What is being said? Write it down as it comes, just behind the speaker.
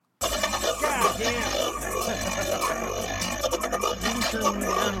can't. You can turn me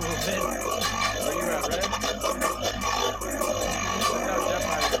down a little bit. Where you at, Red? That's how deaf I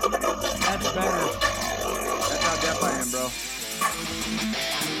am. That's better. That's how deaf I am, bro.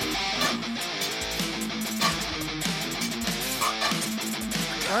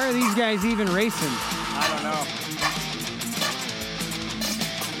 Why are these guys even racing? I don't know.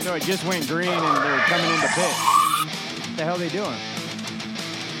 So it just went green and they're coming into pit. What the hell are they doing?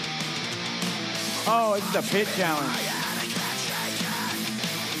 Oh, it's the pit challenge.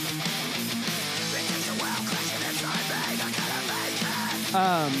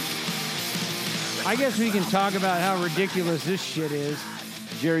 I guess we can talk about how ridiculous this shit is.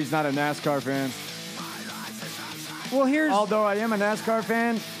 Jerry's not a NASCAR fan. Well, here's Although I am a NASCAR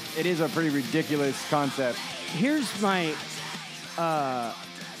fan, it is a pretty ridiculous concept. my.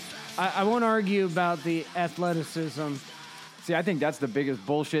 I won't argue about the athleticism. See, I think that's the biggest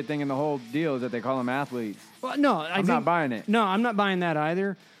bullshit thing in the whole deal is that they call them athletes. Well, no, I'm not buying it. No, I'm not buying that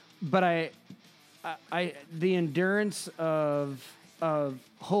either. But the endurance of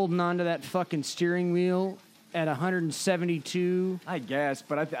holding onto that fucking steering wheel at 172. I guess,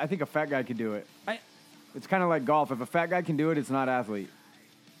 but I think a fat guy could do it. I It's kind of like golf. If a fat guy can do it, it's not athlete.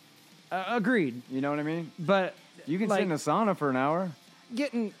 agreed. You know what I mean? But You can like, sit in a sauna for an hour.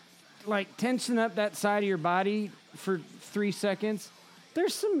 getting like tensing up that side of your body for 3 seconds.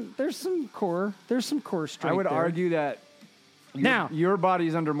 There's some core strength. I would there. argue that Now- your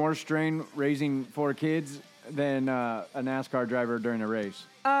body's under more strain raising 4 kids than a NASCAR driver during a race.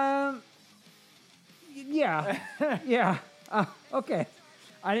 Yeah, yeah. Okay.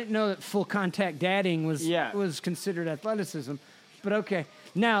 I didn't know that full contact dadding was considered athleticism, but okay.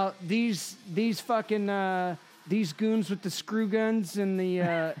 Now these fucking these goons with the screw guns and the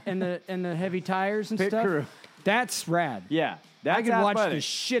and the heavy tires and Pit stuff. crew. That's rad. Yeah, that's I could watch athletic. the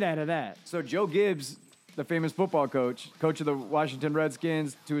shit out of that. So Joe Gibbs, the famous football coach of the Washington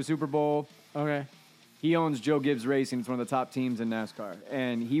Redskins to a Super Bowl, Okay. he owns Joe Gibbs Racing. It's one of the top teams in NASCAR.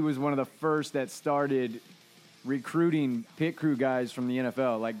 And he was one of the first that started recruiting pit crew guys from the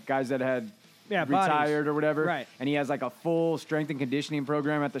NFL, like guys that had Yeah, retired bodies. or whatever. Right. And he has like a full strength and conditioning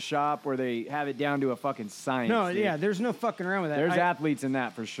program at the shop where they have it down to a fucking science. No, dude. yeah, there's no fucking around with that. There's athletes in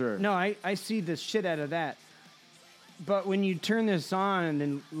that for sure. No, I see the shit out of that. But when you turn this on and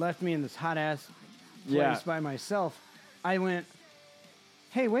then left me in this hot ass place Yeah. by myself, I went,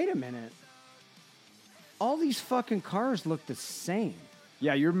 hey, wait a minute. All these fucking cars look the same.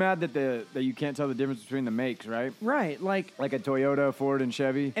 Yeah, you're mad that that you can't tell the difference between the makes, right? Right, like, Like a Toyota, Ford, and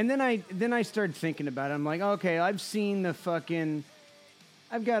Chevy. and then I started thinking about it. I'm like, okay, I've seen the fucking,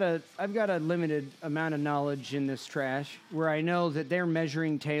 I've got a limited amount of knowledge in this trash where I know that they're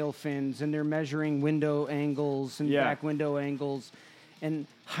measuring tail fins and they're measuring window angles and Yeah. back window angles and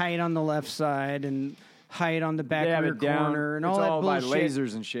height on the left side and height on the back They have rear it down. corner and it's all that all by bullshit.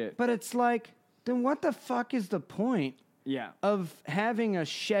 lasers and shit. But it's like, then what the fuck is the point Yeah. of having a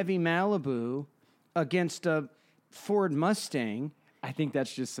Chevy Malibu against a Ford Mustang? I think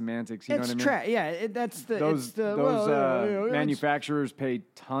that's just semantics. You know what I mean? That's the Those it's the well, it's manufacturers pay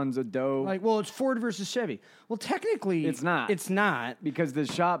tons of dough like, well, it's Ford versus Chevy. Well, technically, It's not. It's not. because the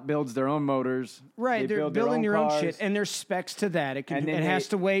shop builds their own motors. Right, They they're build their building your own cars. shit, and there's specs to that. It And then has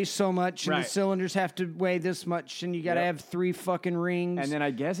to weigh so much, and the Right. cylinders have to weigh this much, and you got to Yep. have 3 fucking rings. And then I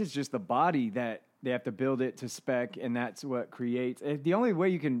guess it's just the body that they have to build it to spec, and that's what creates. The only way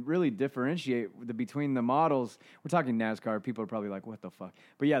you can really differentiate between the models, we're talking NASCAR, people are probably like, what the fuck?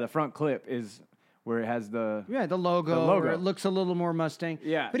 But yeah, the front clip is where it has the... yeah, the logo, The logo. or it looks a little more Mustang.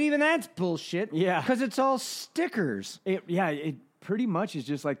 Yeah. But even that's bullshit. Yeah. Because it's all stickers. It pretty much is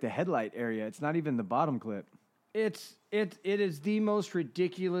just like the headlight area. It's not even the bottom clip. It is the most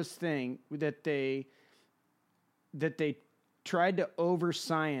ridiculous thing that they tried to over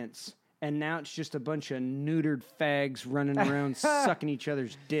science, and now it's just a bunch of neutered fags running around sucking each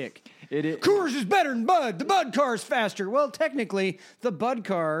other's dick. Coors is better than Bud. The Bud car's faster. Well, technically, the Bud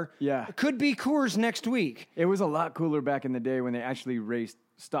car could be Coors next week. It was a lot cooler back in the day when they actually raced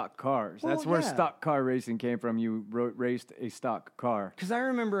stock cars. Well, That's where yeah. stock car racing came from. You raced a stock car. Because I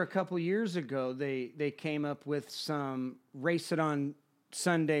remember a couple years ago, they came up with some race it on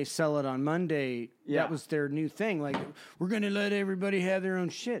Sunday, sell it on Monday. Yeah. That was their new thing. Like, we're going to let everybody have their own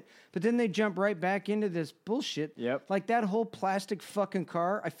shit. But then they jump right back into this bullshit. Yep. Like that whole plastic fucking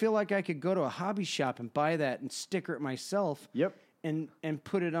car. I feel like I could go to a hobby shop and buy that and sticker it myself. Yep. And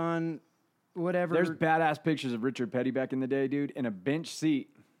put it on whatever. There's badass pictures of Richard Petty back in the day, dude, in a bench seat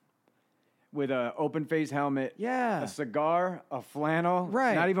with a open face helmet, Yeah. a cigar, a flannel,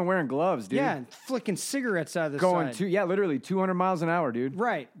 Right. Not even wearing gloves, dude. Yeah, and flicking cigarettes out of the Going side. literally 200 miles an hour, dude.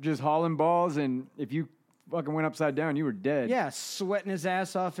 Right. Just hauling balls, and if you fucking went upside down, you were dead. Yeah, sweating his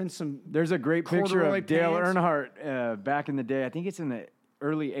ass off in some. There's a great picture corduroy of Dale pants. Earnhardt back in the day. I think it's in the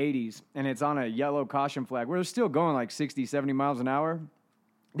early 80s, and it's on a yellow caution flag. We're still going like 60, 70 miles an hour.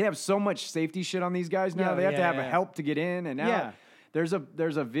 They have so much safety shit on these guys now. Yeah, They have to have yeah. help to get in and out. Yeah. There's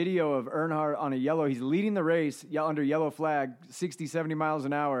a video of Earnhardt on a yellow. He's leading the race under yellow flag, 60, 70 miles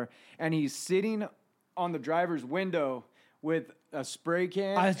an hour, and he's sitting on the driver's window with a spray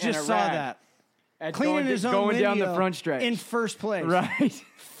can. I and just a saw rag. that. And Cleaning his own going down the window front stretch in first place. Right.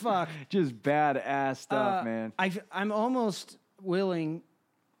 Fuck. Just badass stuff, man. I'm almost willing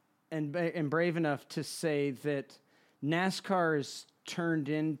and brave enough to say that NASCAR is turned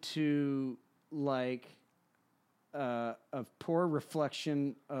into like a poor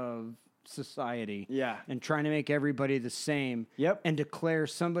reflection of society. Yeah. And trying to make everybody the same. Yep. And declare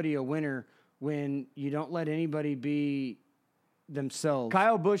somebody a winner when you don't let anybody be themselves.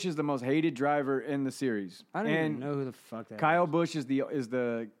 Kyle Busch is the most hated driver in the series. I don't even know who the fuck that Kyle is. Busch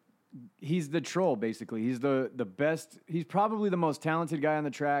he's the troll, basically. He's the best. He's probably the most talented guy on the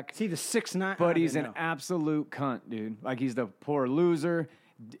track. Is he the 6'9"? But he's an absolute cunt, dude. Like, he's the poor loser,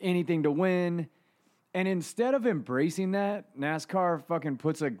 anything to win. And instead of embracing that, NASCAR fucking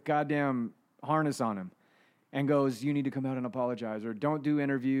puts a goddamn harness on him and goes, you need to come out and apologize, or don't do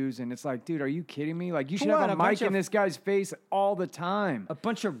interviews. And it's like, dude, are you kidding me? Like, you should have a mic in this guy's face all the time. A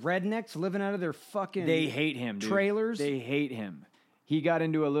bunch of rednecks living out of their fucking They hate him, dude. trailers. They hate him. He got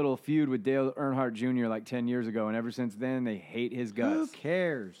into a little feud with Dale Earnhardt Jr. like 10 years ago, and ever since then, they hate his guts. Who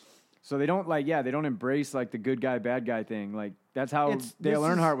cares? So they don't they don't embrace like the good guy, bad guy thing. Like, that's how Dale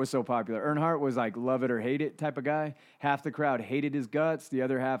Earnhardt was so popular. Earnhardt was like love it or hate it type of guy. Half the crowd hated his guts. The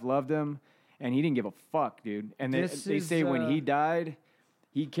other half loved him. And he didn't give a fuck, dude. And they say when he died,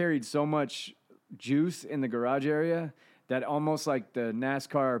 he carried so much juice in the garage area that almost like the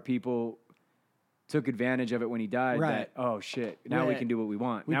NASCAR people took advantage of it when he died. Right. That, oh, shit, now we can do what we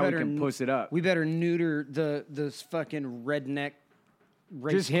want. We now we can puss it up. We better neuter this fucking redneck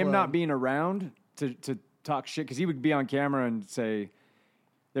race Just him club. not being around to talk shit, because he would be on camera and say,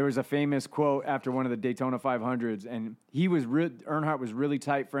 there was a famous quote after one of the Daytona 500s, and Earnhardt was really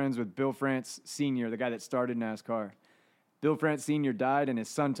tight friends with Bill France Sr., the guy that started NASCAR. Bill France Sr. died, and his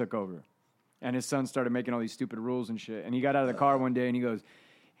son took over. And his son started making all these stupid rules and shit. And he got out of the car one day, and he goes,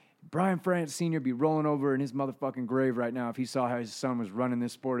 Brian France Sr. be rolling over in his motherfucking grave right now if he saw how his son was running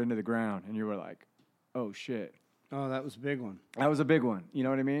this sport into the ground. And you were like, oh, shit. Oh, that was a big one. That was a big one. You know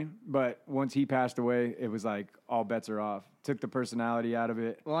what I mean? But once he passed away, it was like all bets are off. Took the personality out of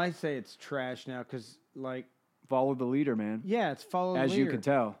it. Well, I say it's trash now because, like, Follow the leader, man. yeah, it's follow the As leader. you can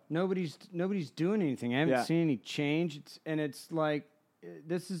tell. Nobody's doing anything. I haven't Yeah. seen any change. It's like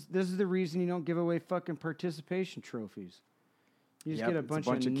this is the reason you don't give away fucking participation trophies. You just Yep, get a it's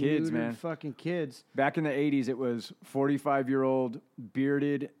bunch of kids, neutered man. fucking kids. Back in the 80s, it was 45-year-old,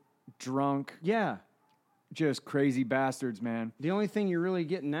 bearded, drunk, Yeah. just crazy bastards, man. The only thing you're really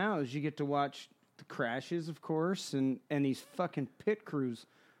getting now is you get to watch the crashes, of course, and these fucking pit crews.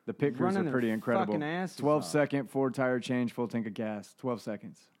 The pit crews running are their pretty incredible. fucking asses 12-second Ford tire change, full tank of gas. 12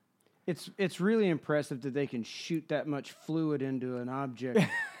 seconds. It's really impressive that they can shoot that much fluid into an object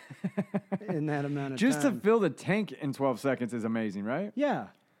in that amount of Just to time. fill the tank in 12 seconds is amazing, right? Yeah.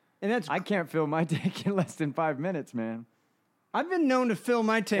 And that's I can't fill my tank in less than 5 minutes, man. I've been known to fill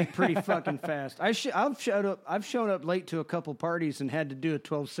my tank pretty fucking fast. I've shown up late to a couple parties and had to do a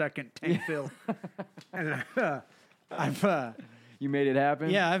 12-second tank fill. And You made it happen?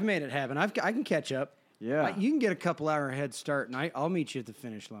 yeah, I've made it happen. I can catch up. Yeah. You can get a couple hour head start, and I'll meet you at the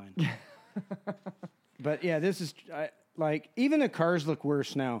finish line. But yeah, this is like even the cars look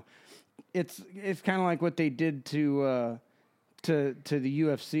worse now. It's kind of like what they did to the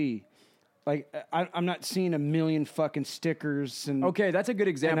UFC. Like I'm not seeing a million fucking stickers and Okay, that's a good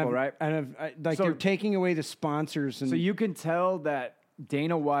example, right? And like So- they're taking away the sponsors and So you can tell that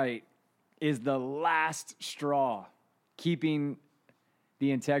Dana White is the last straw keeping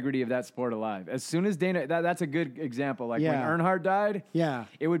the integrity of that sport alive. As soon as that's a good example. Like Yeah. when Earnhardt died, yeah.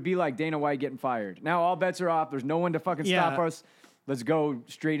 it would be like Dana White getting fired. Now all bets are off. There's no one to fucking Yeah. stop us. Let's go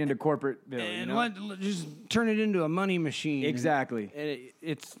straight into corporate bill. And you know? let just turn it into a money machine. Exactly. And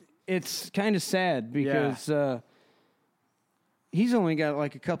it's kind of sad because he's only got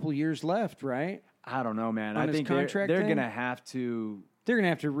like a couple years left, right? I don't know, man. On I his think contract they're thing? gonna have to. They're gonna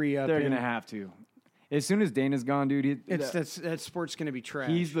have to re-up. They're him. gonna have to. As soon as Dana's gone, dude, That sport's gonna be trash.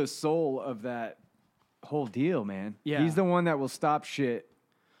 he's the soul of that whole deal, man. Yeah. He's the one that will stop shit.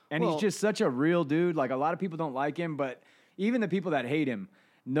 And he's just such a real dude. Like, a lot of people don't like him, but even the people that hate him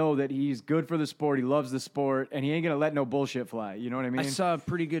know that he's good for the sport. He loves the sport, and he ain't going to let no bullshit fly. You know what I mean? I saw a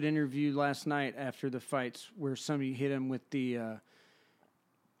pretty good interview last night after the fights where somebody hit him with the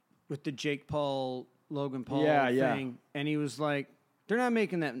Jake Paul, Logan Paul thing. And he was like, they're not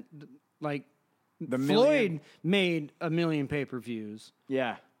making that, like, Floyd made 1 million pay-per-views.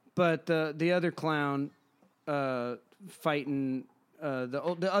 Yeah. But the other clown fighting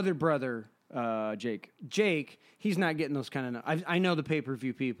the other brother, Jake, he's not getting those kind of. I know the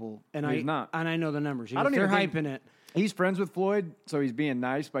pay-per-view people, and he's not, and I know the numbers. They're hyping it. He's friends with Floyd, so he's being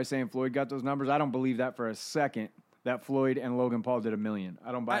nice by saying Floyd got those numbers. I don't believe that for a second. That Floyd and Logan Paul did 1 million.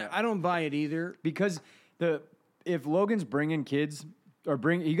 I don't buy it. I don't buy it either because if Logan's bringing kids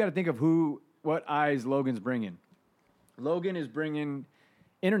you got to think of what eyes Logan's bringing. Logan is bringing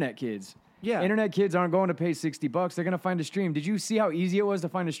internet kids. Yeah. Internet kids aren't going to pay $60. They're going to find a stream. Did you see how easy it was to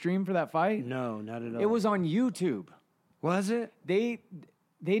find a stream for that fight? No, not at all. It was on YouTube. Was it? They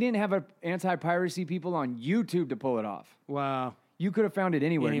didn't have anti-piracy people on YouTube to pull it off. Wow. You could have found it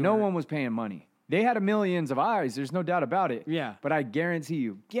anywhere. No one was paying money. They had millions of eyes. There's no doubt about it. Yeah. But I guarantee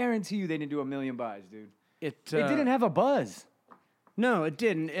you they didn't do 1 million buys, dude. It didn't have a buzz. No, it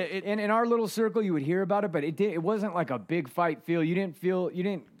didn't. And in our little circle, you would hear about it, but it wasn't like a big fight feel. You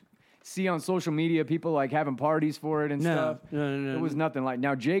didn't see on social media people like having parties for it and stuff. No. It was nothing like.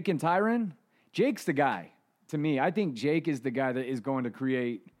 Now, Jake and Tyron, Jake's the guy to me. I think Jake is the guy that is going to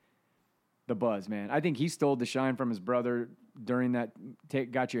create the buzz, man. I think he stole the shine from his brother during that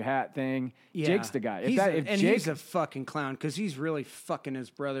got your hat thing. Yeah. Jake's the guy. He's a fucking clown because he's really fucking his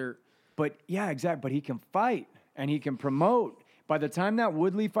brother. But yeah, exactly. But he can fight and he can promote. By the time that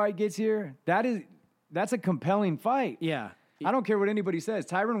Woodley fight gets here, that's a compelling fight. Yeah. I don't care what anybody says.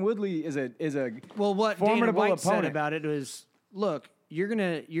 Tyron Woodley is a what formidable Dana White opponent. said about it was, look, you're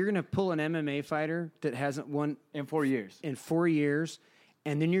gonna pull an MMA fighter that hasn't won in 4 years.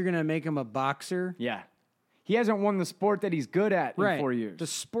 And then you're gonna make him a boxer. Yeah. He hasn't won the sport that he's good at in 4 years. The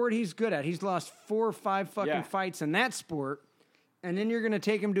sport he's good at. He's lost 4 or 5 fucking fights in that sport. And then you're gonna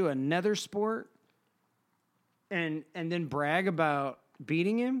take him to another sport and then brag about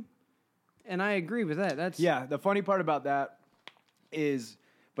beating him. And I agree with that. The funny part about that is,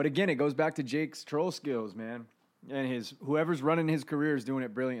 but again, it goes back to Jake's troll skills, man. And whoever's running his career is doing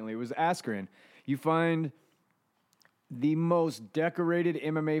it brilliantly. It was Askren. You find the most decorated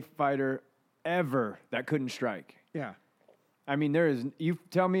MMA fighter ever that couldn't strike. Yeah. I mean, you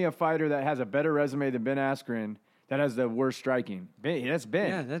tell me a fighter that has a better resume than Ben Askren that has the worst striking. That's Ben.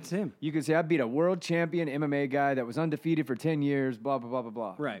 Yeah, that's him. You can say, I beat a world champion MMA guy that was undefeated for 10 years, blah, blah, blah, blah,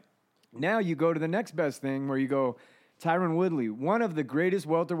 blah. Right. Now you go to the next best thing where you go, Tyron Woodley, one of the greatest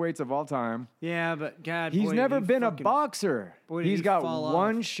welterweights of all time. Yeah, but God, he's never been a boxer. He's got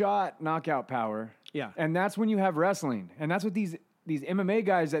one-shot knockout power. Yeah. And that's when you have wrestling. And that's what these MMA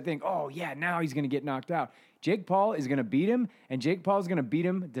guys that think, oh, yeah, now he's going to get knocked out. Jake Paul is going to beat him, and Jake Paul is going to beat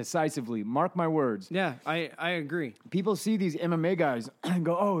him decisively. Mark my words. Yeah, I agree. People see these MMA guys and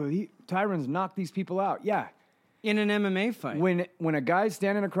go, oh, Tyron's knocked these people out. Yeah. In an MMA fight. When a guy's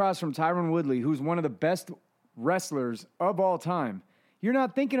standing across from Tyron Woodley, who's one of the best wrestlers of all time, you're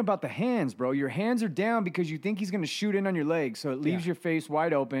not thinking about the hands, bro. Your hands are down because you think he's going to shoot in on your legs, so it leaves your face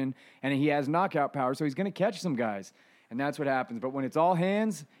wide open, and he has knockout power, so he's going to catch some guys. And that's what happens. But when it's all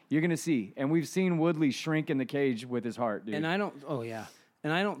hands, you're going to see. And we've seen Woodley shrink in the cage with his heart, dude. And I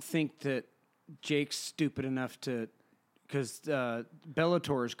don't think that Jake's stupid enough to, because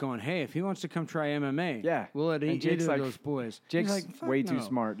Bellator is going, hey, if he wants to come try MMA, we'll let either of those boys. Jake's way too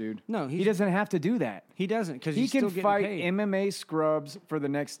smart, dude. No, he doesn't have to do that. He doesn't, because he can fight paid. MMA scrubs for the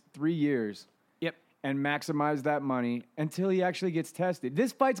next 3 years. Yep. And maximize that money until he actually gets tested.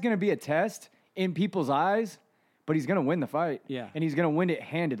 This fight's going to be a test in people's eyes. But he's going to win the fight. Yeah. And he's going to win it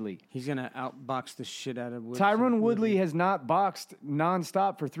handedly. He's going to outbox the shit out of Tyron Woodley has not boxed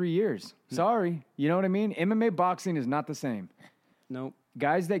nonstop for 3 years. No. Sorry. You know what I mean? MMA boxing is not the same. Nope.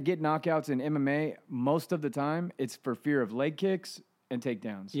 Guys that get knockouts in MMA, most of the time, it's for fear of leg kicks and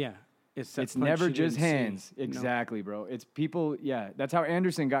takedowns. Yeah. It's never just hands. Exactly, bro. It's people, That's how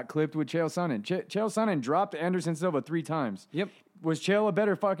Anderson got clipped with Chael Sonnen. Chael Sonnen dropped Anderson Silva 3 times. Yep. Was Chael a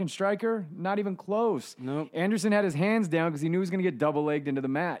better fucking striker? Not even close. Nope. Anderson had his hands down because he knew he was going to get double-legged into the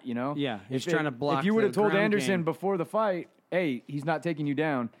mat, you know? Yeah, he's trying to block. If you would have told Anderson before the fight, hey, he's not taking you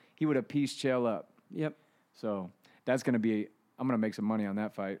down, he would have pieced Chael up. Yep. So that's going to be, I'm going to make some money on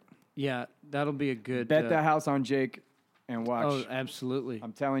that fight. Yeah, that'll be a good. Bet the house on Jake and watch. Oh, absolutely.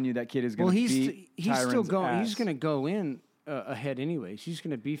 I'm telling you, that kid is going to beat he's Tyron's still going. ass. He's going to go in ahead anyways. He's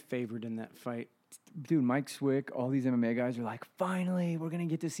going to be favored in that fight. dude, Mike Swick, all these MMA guys are like, finally, we're going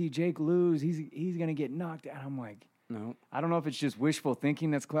to get to see Jake lose. He's going to get knocked out. I'm like, no. I don't know if it's just wishful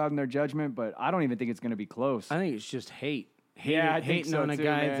thinking that's clouding their judgment, but I don't even think it's going to be close. I think it's just hate. I think hating so on a too,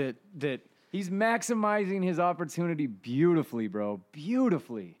 guy man. that He's maximizing his opportunity beautifully, bro.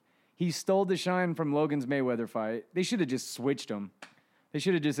 Beautifully. He stole the shine from Logan's Mayweather fight. They should have just switched him. They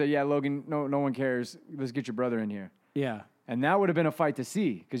should have just said, yeah, Logan, no one cares. Let's get your brother in here. Yeah. And that would have been a fight to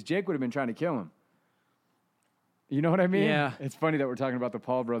see because Jake would have been trying to kill him. You know what I mean? Yeah. It's funny that we're talking about the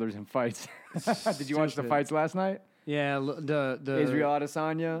Paul brothers in fights. Did you watch the fights last night? Yeah, the Israel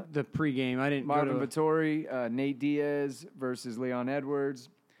Adesanya, the pregame. I didn't Marvin go to Vettori, Nate Diaz versus Leon Edwards.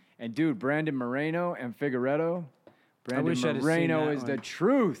 And, dude, Brandon Moreno and Figueredo. Brandon Moreno is the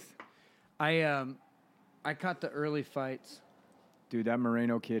truth. I caught the early fights. Dude, that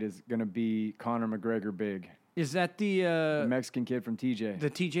Moreno kid is going to be Conor McGregor big. Is that the Mexican kid from TJ? The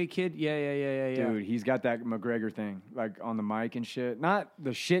TJ kid? Yeah. Dude, he's got that McGregor thing, like on the mic and shit. Not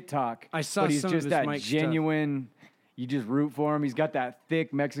the shit talk. I saw but he's some just of his that mic genuine. Stuff. You just root for him. He's got that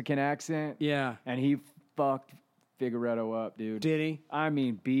thick Mexican accent. Yeah. And he fucked Figueredo up, dude. Did he? I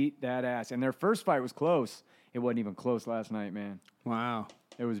mean, beat that ass. And their first fight was close. It wasn't even close last night, man. Wow.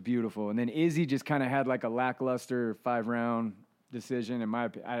 It was beautiful. And then Izzy just kind of had like a lackluster 5-round decision. In my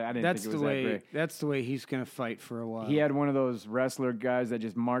opinion, I didn't think it was that great. That's the way he's going to fight for a while. He had one of those wrestler guys that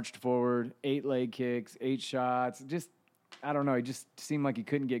just marched forward, 8 leg kicks, 8 shots. Just, I don't know. He just seemed like he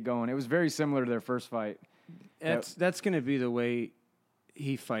couldn't get going. It was very similar to their first fight. That's going to be the way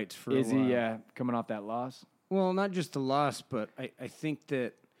he fights for a while. Is he, coming off that loss? Well, not just the loss, but I think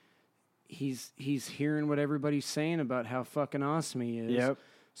that he's hearing what everybody's saying about how fucking awesome he is. Yep.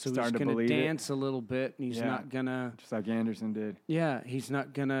 So he's going to dance a little bit, and he's Yeah. not going to... Just like Anderson did. Yeah, he's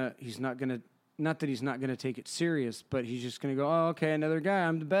not going to... Not that he's not going to take it serious, but he's just going to go, oh, okay, another guy,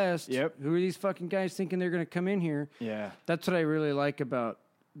 I'm the best. Yep. Who are these fucking guys thinking they're going to come in here? Yeah. That's what I really like about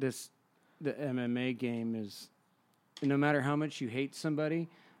the MMA game is no matter how much you hate somebody,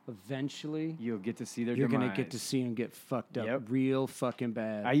 eventually You'll get to see their you're demise. going to get to see them get fucked up Yep. real fucking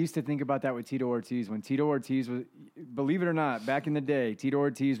bad. I used to think about that with Tito Ortiz. When Tito Ortiz was, believe it or not, back in the day, Tito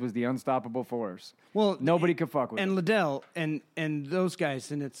Ortiz was the unstoppable force. Well, Nobody could fuck with him. and Liddell and those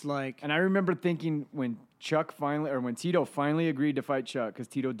guys, and it's like... And I remember thinking when Tito finally agreed to fight Chuck, because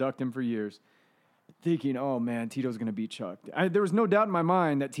Tito ducked him for years, thinking, oh man, Tito's going to beat Chuck. There was no doubt in my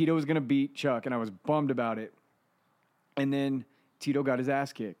mind that Tito was going to beat Chuck, and I was bummed about it. And then Tito got his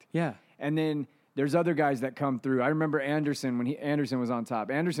ass kicked. Yeah. And then there's other guys that come through. I remember Anderson when Anderson was on top.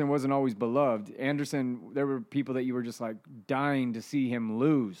 Anderson wasn't always beloved. There were people that you were just like dying to see him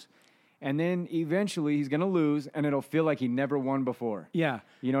lose. And then eventually he's going to lose, and it'll feel like he never won before. Yeah.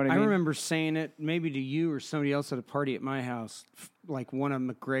 You know what I mean? I remember saying it maybe to you or somebody else at a party at my house, like one of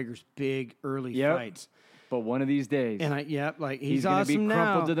McGregor's big early fights. But one of these days. And he's going to be awesome crumpled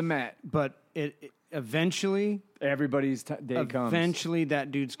now, to the mat. But it eventually... Everybody's day comes. Eventually,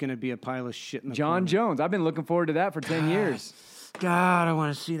 that dude's going to be a pile of shit in the John corner. Jones. I've been looking forward to that for 10 years. God, I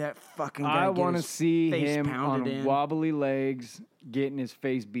want to see that fucking guy. I want to see him on in. wobbly legs getting his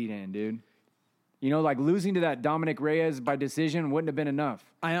face beat in, dude. You know, like losing to that Dominic Reyes by decision wouldn't have been enough.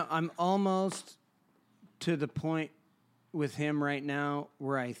 I'm almost to the point with him right now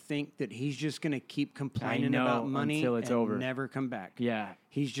where I think that he's just going to keep complaining about money until it's and over. never come back. Yeah.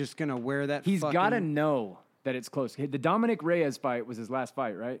 He's just going to wear that He's got to know that it's close. The Dominic Reyes fight was his last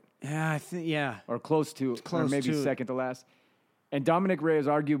fight, right? Yeah, I think, yeah. Or close to, or maybe second to last. And Dominic Reyes,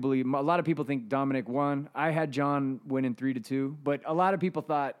 arguably, a lot of people think Dominic won. I had John winning 3-2, but a lot of people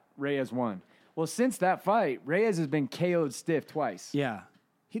thought Reyes won. Well, since that fight, Reyes has been KO'd stiff twice. Yeah.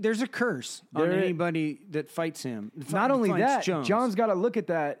 There's a curse on anybody that fights him. Not only that, Jones. John's got to look at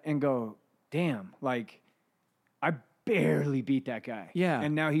that and go, damn, like, I barely beat that guy. Yeah.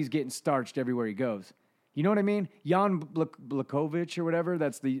 And now he's getting starched everywhere he goes. You know what I mean? Jan Blachowicz or whatever,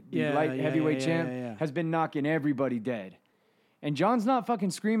 that's the light heavyweight champ, has been knocking everybody dead. And John's not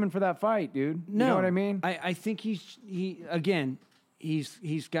fucking screaming for that fight, dude. No. You know what I mean? I think he's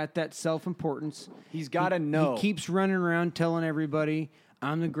got that self-importance. He's got to know. He keeps running around telling everybody,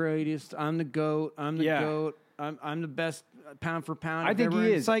 I'm the greatest, I'm the GOAT, I'm the GOAT, I'm the best pound for pound. I think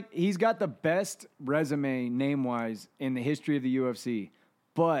he is. It's like he's got the best resume name-wise in the history of the UFC.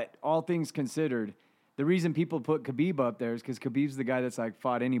 But all things considered, the reason people put Khabib up there is because Khabib's the guy that's like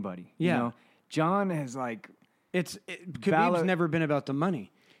fought anybody. Yeah. You know? John has like... Khabib's never been about the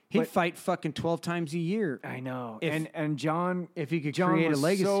money. He'd fight fucking 12 times a year. I know. And John... If he could John create was a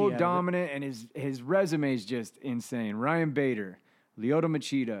legacy so out of it. dominant, and his resume is just insane. Ryan Bader, Lyoto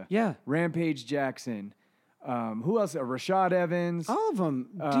Machida, Yeah. Rampage Jackson, Who else? Rashad Evans. All of them.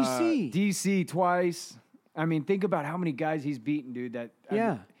 DC. DC twice. I mean, think about how many guys he's beaten, dude. I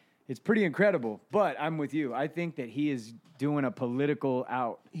mean, it's pretty incredible. But I'm with you. I think that he is doing a political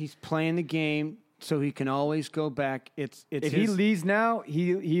out. He's playing the game so he can always go back. If he leaves now,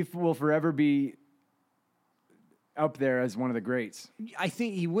 he will forever be up there as one of the greats. I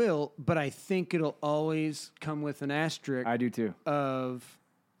think he will, but I think it'll always come with an asterisk. I do too. Of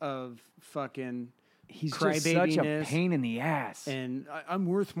fucking he's just such a pain in the ass. And I'm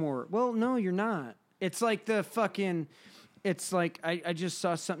worth more. Well, no, you're not. It's like it's like I just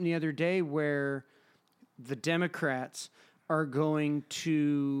saw something the other day where the Democrats are going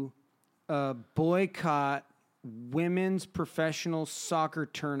to boycott women's professional soccer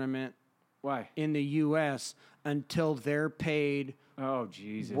tournament. Why? In the U.S. until they're paid. Oh,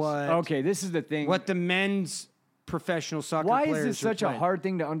 Jesus. Okay, this is the thing. What the men's professional soccer players Why is this such a hard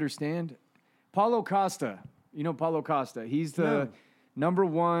thing to understand? Paulo Costa. You know Paulo Costa. He's the number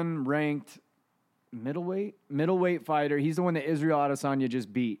one ranked middleweight fighter. He's the one that Israel Adesanya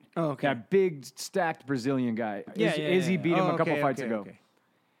just beat. Oh, okay. That big, stacked Brazilian guy. Izzy beat him a couple fights ago. Okay.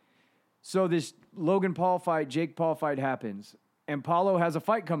 So this Logan Paul fight, Jake Paul fight happens. And Paulo has a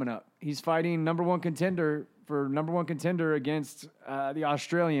fight coming up. He's fighting number one contender against the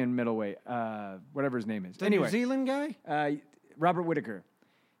Australian middleweight, whatever his name is. The New Zealand guy? Robert Whittaker.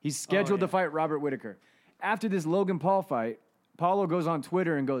 He's scheduled to fight Robert Whittaker. After this Logan Paul fight, Paulo goes on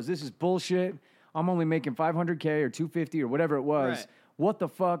Twitter and goes, "This is bullshit. I'm only making $500K or $250 or whatever it was. Right. What the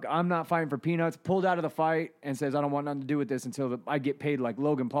fuck? I'm not fighting for peanuts." Pulled out of the fight and says, "I don't want nothing to do with this until I get paid like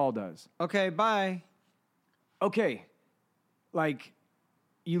Logan Paul does." Okay, bye. Okay. Like,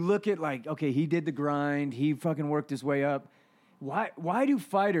 you look at okay, he did the grind. He fucking worked his way up. Why do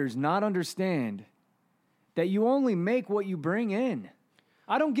fighters not understand that you only make what you bring in?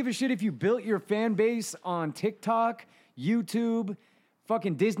 I don't give a shit if you built your fan base on TikTok, YouTube,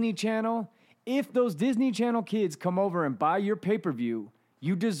 fucking Disney Channel. If those Disney Channel kids come over and buy your pay-per-view,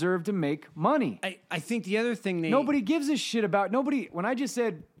 you deserve to make money. I think the other thing nobody gives a shit about. When I just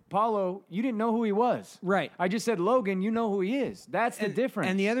said Paulo, you didn't know who he was. Right. I just said Logan, you know who he is. That's the difference.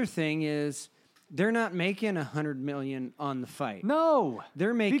 And the other thing is, they're not making $100 million on the fight. No.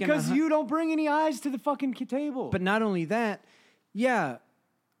 They're making because you don't bring any eyes to the fucking table. But not only that, yeah,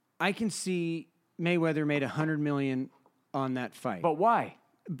 I can see Mayweather made $100 million on that fight. But why?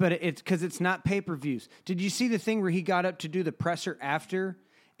 But it's because it's not pay-per-views. Did you see the thing where he got up to do the presser after,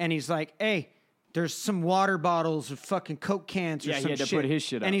 and he's like, "Hey, there's some water bottles or fucking Coke cans or some shit." Yeah, he had to put his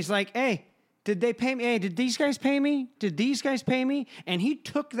shit up. And he's like, "Hey, did they pay me? Hey, did these guys pay me? Did these guys pay me?" And he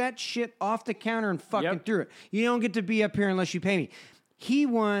took that shit off the counter and fucking threw it. You don't get to be up here unless you pay me. He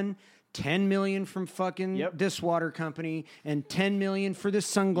won $10 million from fucking this water company and $10 million for the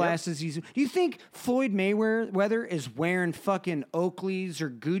sunglasses. Do you think Floyd Mayweather is wearing fucking Oakleys or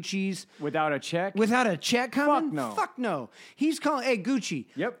Gucci's without a check? Without a check coming? Fuck no. Fuck no. He's calling, "Hey, Gucci,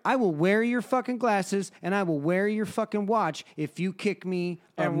 I will wear your fucking glasses and I will wear your fucking watch if you kick me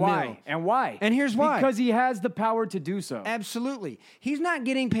a mil." And why? And here's why. Because he has the power to do so. Absolutely. He's not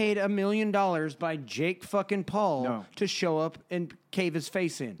getting paid $1 million by Jake fucking Paul to show up and cave his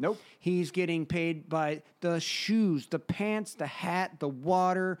face in. Nope. He's getting paid by the shoes, the pants, the hat, the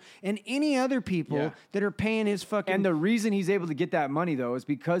water, and any other people that are paying his fucking... And the reason he's able to get that money, though, is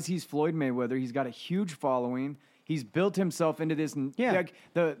because he's Floyd Mayweather. He's got a huge following. He's built himself into this... Like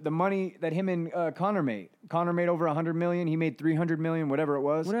the money that him and Conor made. Conor made over $100 million. He made $300 million, whatever it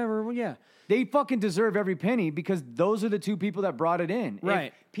was. They fucking deserve every penny because those are the two people that brought it in.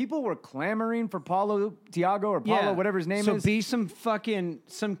 Right. If people were clamoring for Paulo Thiago or Paulo, whatever his name is. So be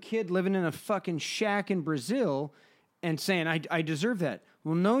some kid living in a fucking shack in Brazil and saying, I deserve that.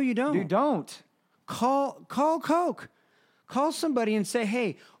 Well, no, you don't. You don't. Call Coke. Call somebody and say,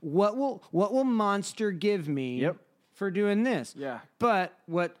 "Hey, what will Monster give me for doing this?" Yeah. But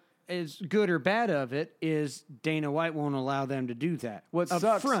what is good or bad of it is Dana White won't allow them to do that. What up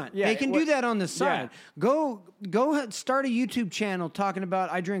sucks, front. They can do that on the side. Go start a YouTube channel talking about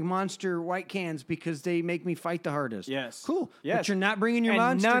I drink Monster white cans because they make me fight the hardest. Yes. Cool. Yes. But you're not bringing your and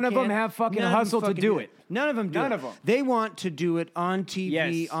Monster none of can. them have fucking hustle to do it. None of them do None it. of them. They want to do it on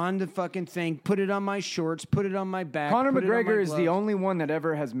TV, on the fucking thing, put it on my shorts, put it on my back. Conor McGregor is the only one that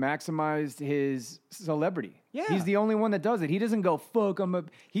ever has maximized his celebrity. Yeah. He's the only one that does it. He doesn't go, "Fuck,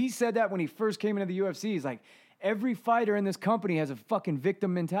 He said that when he first came into the UFC. He's like, every fighter in this company has a fucking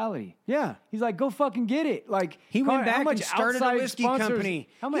victim mentality. Yeah. He's like, go fucking get it. Like, he went back and started a whiskey company.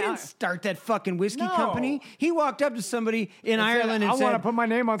 He didn't start that fucking whiskey company. He walked up to somebody in Ireland and said, "I want to put my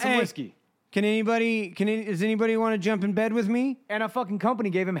name on some whiskey." Does anybody want to jump in bed with me? And a fucking company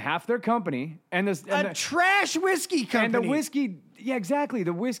gave him half their company. Trash whiskey company. And the whiskey, yeah, exactly.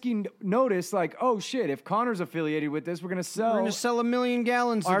 The whiskey noticed, like, oh shit, if Connor's affiliated with this, we're going to sell 1 million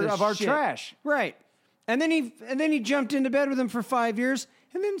gallons of our shit. trash. Right. And then he jumped into bed with him for 5 years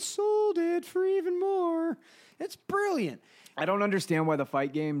and then sold it for even more. It's brilliant. I don't understand why the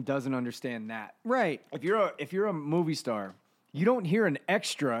fight game doesn't understand that. Right. If you're a movie star, you don't hear an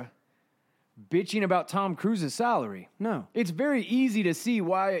extra bitching about Tom Cruise's salary. No. It's very easy to see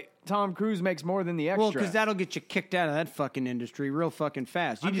why Tom Cruise makes more than the extra. Well, because that'll get you kicked out of that fucking industry real fucking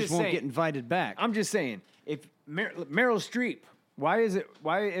fast. You just won't get invited back. I'm just saying, if Meryl Streep, why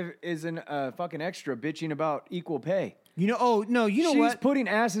isn't a fucking extra bitching about equal pay? You know what? She's putting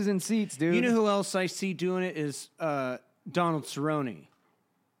asses in seats, dude. You know who else I see doing it is Donald Cerrone.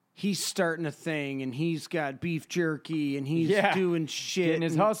 He's starting a thing, and he's got beef jerky, and he's doing shit. Getting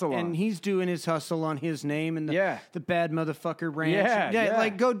his hustle on. And he's doing his hustle on his name and the Bad Motherfucker Ranch. Yeah.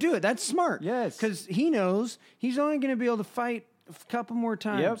 Like, go do it. That's smart. Yes. Because he knows he's only going to be able to fight a couple more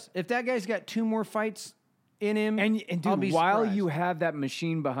times. Yep. If that guy's got 2 more fights in him, and I'll dude, be while surprised. you have that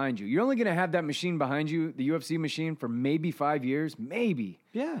machine behind you, you're only going to have that machine behind you, the UFC machine, for maybe 5 years. Maybe.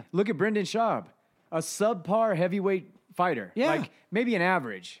 Yeah. Look at Brendan Schaub, a subpar heavyweight fighter. Yeah. Like, maybe an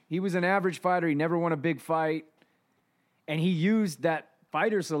average. He was an average fighter. He never won a big fight. And he used that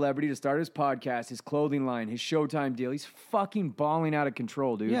fighter celebrity to start his podcast, his clothing line, his Showtime deal. He's fucking balling out of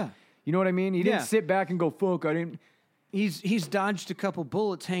control, dude. Yeah. You know what I mean? He didn't sit back and go, fuck, I didn't. He's dodged a couple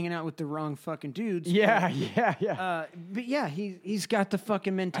bullets hanging out with the wrong fucking dudes. Yeah. But yeah, he's got the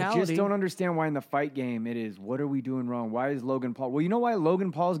fucking mentality. I just don't understand why in the fight game it is, what are we doing wrong? Why is Logan Paul? Well, you know why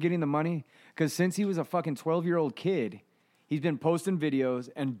Logan Paul's getting the money? Because since he was a fucking 12-year-old kid, he's been posting videos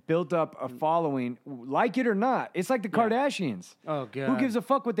and built up a following, like it or not. It's like the Kardashians. Oh, God. Who gives a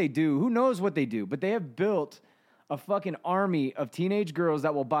fuck what they do? Who knows what they do? But they have built a fucking army of teenage girls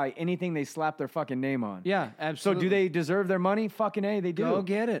that will buy anything they slap their fucking name on. Yeah, absolutely. So do they deserve their money? Fucking A, they do. Go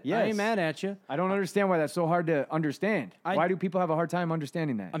get it. Yes. I ain't mad at you. I don't understand why that's so hard to understand. Why do people have a hard time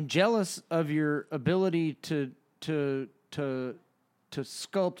understanding that? I'm jealous of your ability to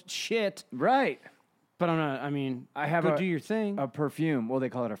sculpt shit. Right. But I'm not, I have do your thing. A perfume. Well, they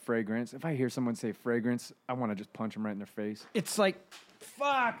call it a fragrance. If I hear someone say fragrance, I want to just punch them right in their face. It's like,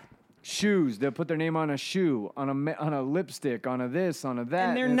 fuck. Shoes. They'll put their name on a shoe, on a lipstick, on a this, on a that.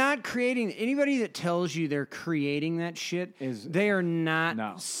 And they're not creating, anybody that tells you they're creating that shit, they are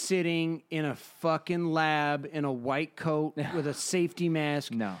not sitting in a fucking lab in a white coat with a safety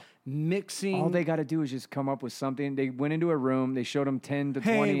mask. No. Mixing. All they got to do is just come up with something. They went into a room. They showed them 10 to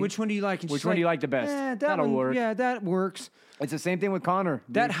 20. Hey, which one do you like? And which one do you like the best? That'll work. Yeah, that works. It's the same thing with Connor.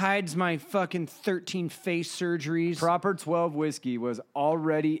 That hides my fucking 13 face surgeries. Proper 12 whiskey was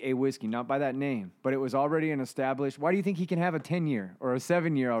already a whiskey, not by that name, but it was already an established. Why do you think he can have a 10-year or a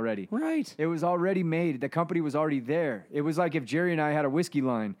 7-year already? Right. It was already made. The company was already there. It was like if Jerry and I had a whiskey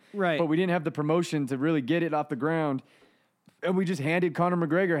line. Right. But we didn't have the promotion to really get it off the ground. And we just handed Conor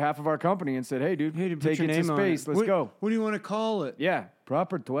McGregor half of our company and said, hey, dude, take it to space. Let's go. What do you want to call it? Yeah,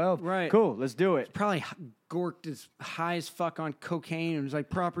 proper 12. Right. Cool, let's do it. Probably gorked as high as fuck on cocaine and was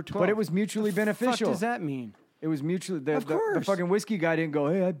like proper 12. But it was mutually beneficial. What does that mean? It was mutually. Of course. The fucking whiskey guy didn't go,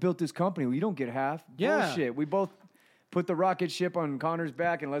 hey, I built this company. Well, you don't get half. Yeah. Bullshit. We both put the rocket ship on Conor's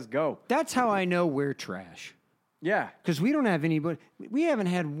back and let's go. That's how I know we're trash. Yeah. Because we don't have anybody. We haven't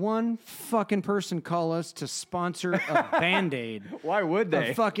had one fucking person call us to sponsor a Band-Aid. Why would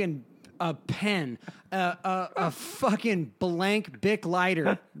they? A pen, a fucking blank Bic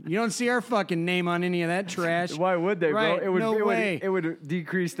lighter. You don't see our fucking name on any of that trash. Why would they, right, bro? It would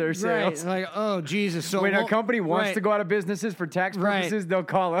decrease their sales. Right. Like, oh, Jesus. So when a company wants to go out of businesses for tax purposes, they'll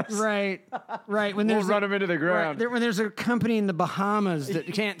call us. Right. When we'll run them into the ground. Right, when there's a company in the Bahamas that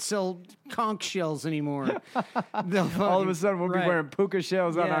can't sell conch shells anymore. All of a sudden, we'll be wearing puka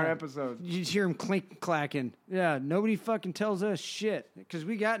shells on our episodes. You just hear them clink clacking. Yeah, nobody fucking tells us shit because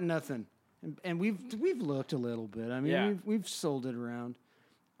we got nothing. And we've looked a little bit. I mean, we've sold it around.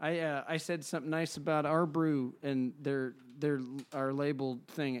 I said something nice about our brew and our label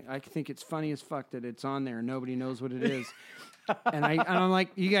thing. I think it's funny as fuck that it's on there and nobody knows what it is. and I'm like,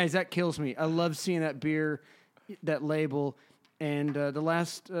 you guys, that kills me. I love seeing that beer, that label. And the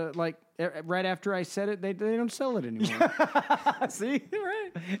last, right after I said it, they don't sell it anymore. See?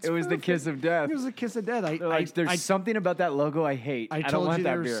 Right. It was the kiss of death. It was the kiss of death. There's something about that logo I hate. I don't told want you that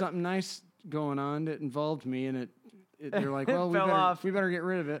there was beer. something nice going on that involved me, and they're like, well, we better get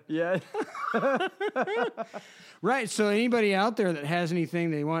rid of it. Yeah. Right. So anybody out there that has anything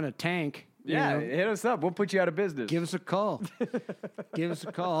they want to tank, Yeah, hit us up. We'll put you out of business. Give us a call. Give us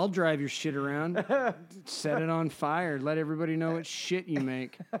a call. I'll drive your shit around. Set it on fire. Let everybody know what shit you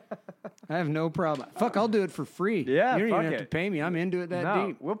make. I have no problem. Fuck, I'll do it for free. Yeah, you don't even fuck have to pay me. I'm into it that No,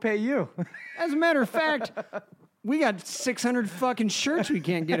 deep. we'll pay you. As a matter of fact, we got 600 fucking shirts we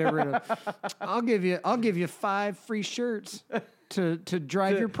can't get rid of. I'll give you 5 free shirts to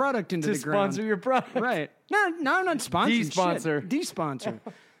drive your product into the ground. To sponsor your product. Right. No, I'm not sponsoring De-sponsor. shit. De-sponsor.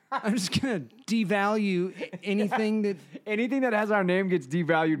 I'm just going to devalue anything that... Anything that has our name gets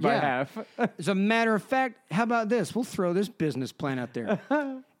devalued by half. As a matter of fact, how about this? We'll throw this business plan out there.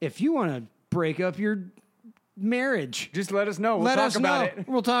 If you want to break up your marriage... Just let us know. We'll talk about it.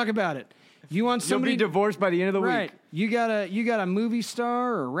 We'll talk about it. You want somebody... You'll be divorced by the end of the right. week. You got a movie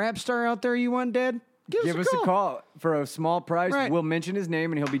star or a rap star out there you want dead? Give us a call for a small price. Right. We'll mention his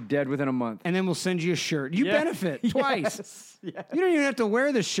name, and he'll be dead within a month. And then we'll send you a shirt. You benefit twice. Yes. You don't even have to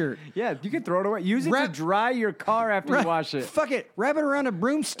wear the shirt. Yeah, you can throw it away. Use it to dry your car after you wash it. Fuck it. Wrap it around a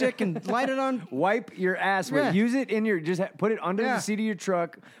broomstick and light it on. Wipe your ass with it. Use it in your, put it under Yeah. the seat of your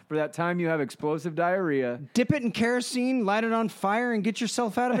truck for that time you have explosive diarrhea. Dip it in kerosene, light it on fire, and get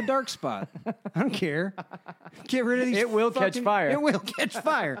yourself out of a dark spot. I don't care. Get rid of these. It will catch fire. It will catch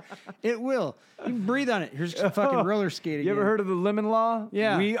fire. It will. You can breathe on it. Here's fucking roller skating. You ever heard of the lemon law?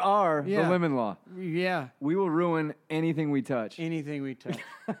 Yeah. We are the lemon law. Yeah. We will ruin anything we touch. Anything we touch.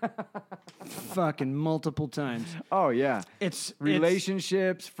 Fucking multiple times. Oh, yeah. It's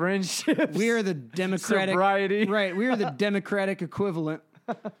relationships, friendships. We are the democratic sobriety. Right. We are the democratic equivalent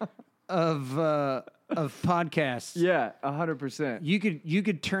of podcasts. Yeah, 100%. You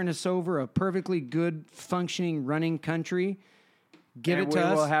could turn us over a perfectly good functioning running country. Give it to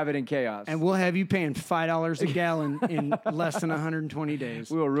us. We'll have it in chaos. And we'll have you paying $5 a gallon in less than 120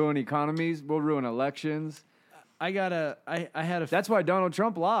 days. We will ruin economies. We'll ruin elections. I had a... That's why Donald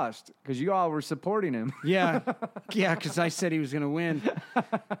Trump lost, because you all were supporting him. Yeah, because I said he was going to win.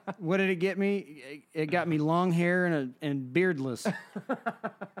 What did it get me? It got me long hair and beardless.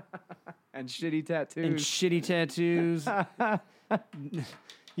 And shitty tattoos. And shitty tattoos.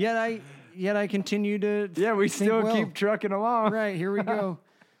 Yet I continue to... Yeah, we still keep trucking along. Right, here we go.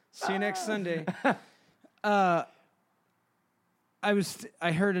 See you next Sunday. I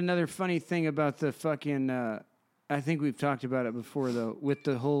heard another funny thing about the fucking... I think we've talked about it before, though, with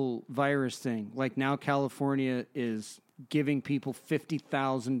the whole virus thing. Like, now California is giving people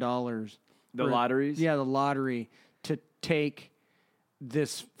 $50,000. The lotteries? Yeah, the lottery to take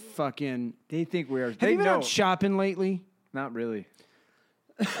this fucking... They think we are... Have you been out shopping lately? Not really.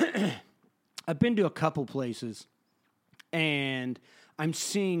 I've been to a couple places, and I'm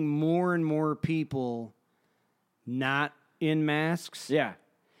seeing more and more people not in masks. Yeah,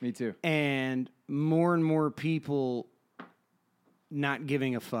 me too. And more people not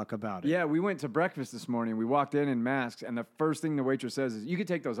giving a fuck about it. Yeah, we went to breakfast this morning. We walked in masks, and the first thing the waitress says is, "You can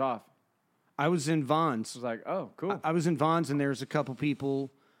take those off." I was in Vons. I was like, "Oh, cool." I was in Vons, and there's a couple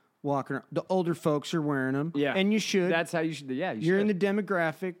people walking around. The older folks are wearing them. Yeah. And you should. That's how you should. Yeah, You're in the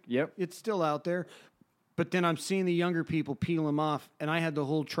demographic. Yep. It's still out there. But then I'm seeing the younger people peel them off, and I had the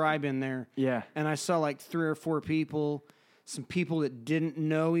whole tribe in there. Yeah. And I saw like 3 or 4 people, some people that didn't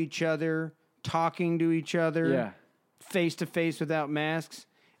know each other, talking to each other. Yeah. Face to face without masks.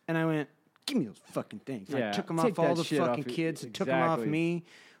 And I went, give me those fucking things. Yeah. I took them Take off all that the shit fucking off you. kids. Took them off Exactly. me.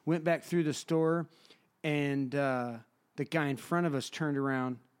 Went back through the store, and the guy in front of us turned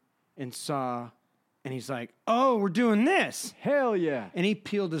around and saw, and he's like, "Oh, we're doing this." Hell yeah. And he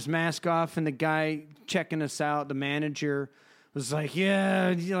peeled his mask off, and the guy checking us out, the manager, was like,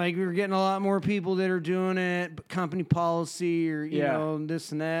 "Yeah, like we're getting a lot more people that are doing it, but company policy or you know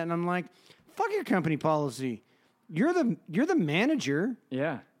this and that." And I'm like, "Fuck your company policy. You're the manager."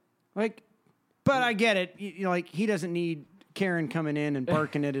 Yeah. Like, but I get it. You know, like he doesn't need Karen coming in and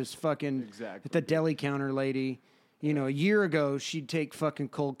barking at his fucking at the deli counter lady. You know, a year ago she'd take fucking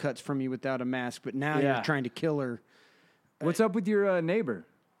cold cuts from you without a mask, but now you're trying to kill her. What's up with your neighbor?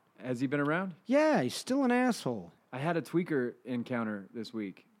 Has he been around? Yeah, he's still an asshole. I had a tweaker encounter this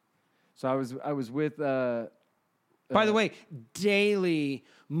week. So I was with By the way, daily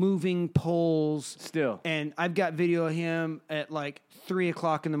moving poles. Still. And I've got video of him at like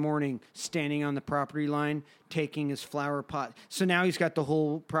 3:00 in the morning standing on the property line, taking his flower pot. So now he's got the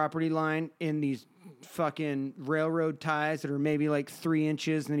whole property line in these fucking railroad ties that are maybe like 3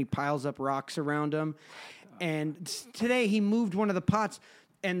 inches, and then he piles up rocks around them. And today he moved one of the pots,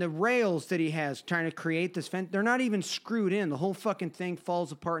 and the rails that he has trying to create this fence, they're not even screwed in. The whole fucking thing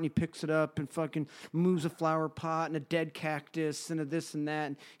falls apart, and he picks it up and fucking moves a flower pot and a dead cactus and a this and that.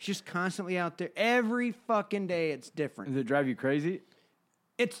 And he's just constantly out there. Every fucking day it's different. Does it drive you crazy?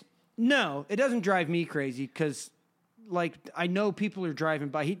 It's No, it doesn't drive me crazy because, like, I know people are driving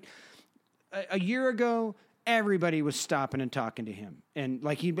by. A year ago, everybody was stopping and talking to him. And,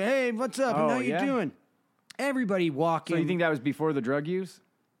 like, hey, what's up? How you doing? Everybody walking. So you think that was before the drug use?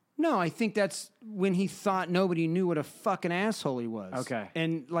 No, I think that's when he thought nobody knew what a fucking asshole he was. Okay.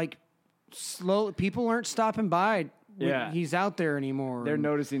 And, like, people aren't stopping by when he's out there anymore. They're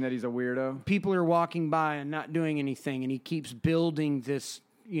noticing that he's a weirdo. People are walking by and not doing anything, and he keeps building this,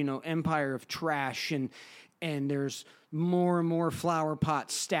 empire of trash, and there's more and more flower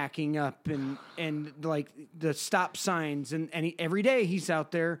pots stacking up, and like the stop signs, and every day he's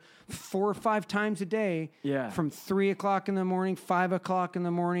out there 4 or 5 times a day. Yeah. From 3 o'clock in the morning, 5 o'clock in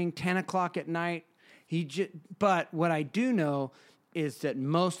the morning, 10 o'clock at night. But what I do know is that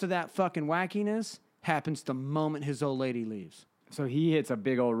most of that fucking wackiness happens the moment his old lady leaves. So he hits a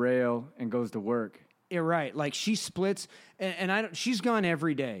big old rail and goes to work. You're right. Like, she splits, and she's gone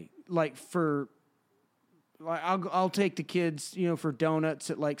every day. Like, I'll take the kids, for donuts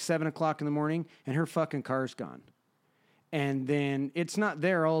at like 7 o'clock in the morning, and her fucking car's gone. And then it's not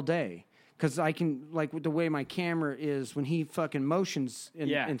there all day. Because I can, like, with the way my camera is, when he fucking motions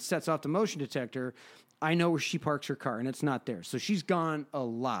and sets off the motion detector, I know where she parks her car, and it's not there. So she's gone a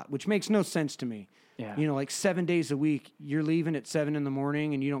lot, which makes no sense to me. Yeah. Like 7 days a week, you're leaving at 7 in the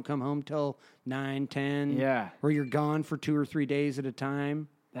morning, and you don't come home till 9, 10. Yeah. Or you're gone for 2 or 3 days at a time.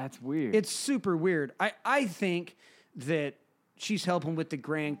 That's weird. It's super weird. I think that she's helping with the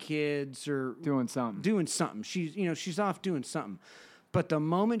grandkids or doing something. She's off doing something. But the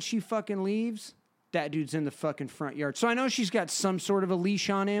moment she fucking leaves, that dude's in the fucking front yard. So I know she's got some sort of a leash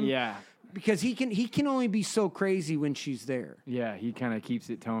on him. Yeah. Because he can only be so crazy when she's there. Yeah, he kind of keeps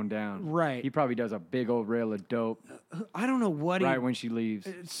it toned down. Right. He probably does a big old rail of dope. I don't know what right when she leaves.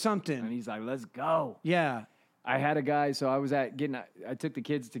 Something. And he's like, let's go. Yeah. I had a guy, so I took the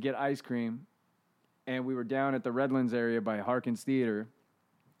kids to get ice cream, and we were down at the Redlands area by Harkins Theater,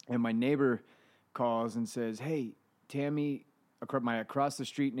 and my neighbor calls and says, hey, Tammy, my across the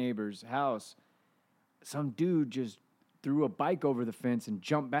street neighbor's house, some dude just threw a bike over the fence and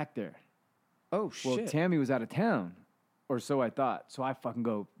jumped back there. Oh, shit. Well, Tammy was out of town, or so I thought. So I fucking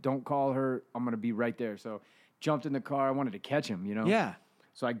go, don't call her. I'm going to be right there. So jumped in the car. I wanted to catch him, Yeah.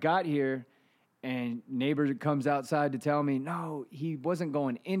 So I got here, and neighbor comes outside to tell me, no, he wasn't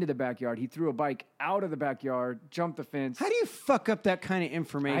going into the backyard. He threw a bike out of the backyard, jumped the fence. How do you fuck up that kind of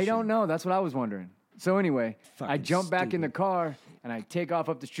information? I don't know. That's what I was wondering. So anyway, Fucking I jump back in stupid. the car, and I take off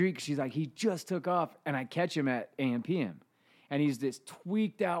up the street. 'Cause she's like, he just took off, and I catch him at AM/PM. And he's this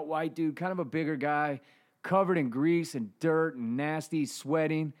tweaked out white dude, kind of a bigger guy, covered in grease and dirt and nasty,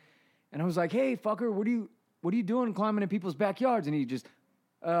 sweating. And I was like, hey, fucker, what are you doing climbing in people's backyards? And he just,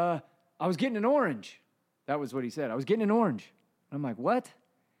 I was getting an orange. That was what he said. I was getting an orange. And I'm like, what?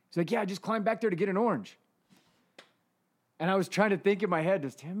 He's like, yeah, I just climbed back there to get an orange. And I was trying to think in my head,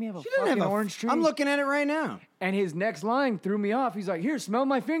 does Tammy have a fucking orange tree? I'm looking at it right now. And his next line threw me off. He's like, here, smell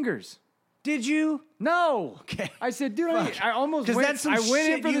my fingers. Did you? No. Okay. I said, dude, I almost went. That's some I went in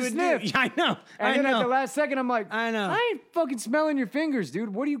shit for you the would sniff. do. Yeah, I know. And then at the last second, I'm like, I know. I ain't fucking smelling your fingers,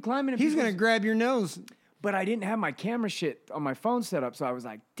 dude. What are you climbing? He's going to grab your nose. But I didn't have my camera shit on my phone set up, so I was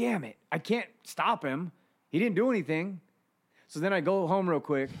like, damn it. I can't stop him. He didn't do anything. So then I go home real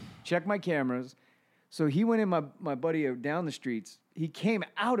quick, check my cameras. So he went in my buddy down the streets. He came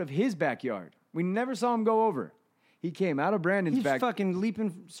out of his backyard. We never saw him go over. He came out of Brandon's He's backyard. fucking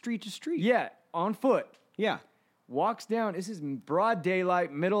leaping street to street. Yeah, on foot. Yeah. Walks down. This is broad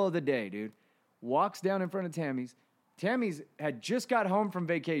daylight, middle of the day, dude. Walks down in front of Tammy's. Tammy's had just got home from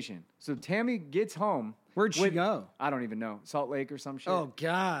vacation. So Tammy gets home. Where'd she go? I don't even know. Salt Lake or some shit. Oh,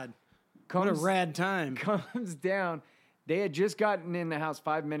 God. What a rad time. Comes down. They had just gotten in the house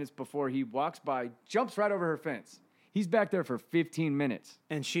 5 minutes before he walks by, jumps right over her fence. He's back there for 15 minutes.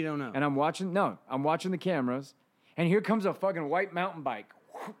 And she don't know. And I'm watching the cameras. And here comes a fucking white mountain bike.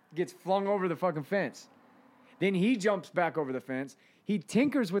 Gets flung over the fucking fence. Then he jumps back over the fence. He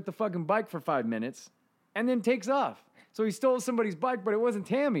tinkers with the fucking bike for 5 minutes and then takes off. So he stole somebody's bike, but it wasn't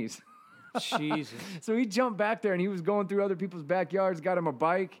Tammy's. Jesus. So he jumped back there and he was going through other people's backyards, got him a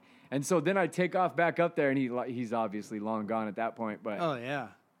bike. And so then I take off back up there and he's obviously long gone at that point. But Oh, yeah.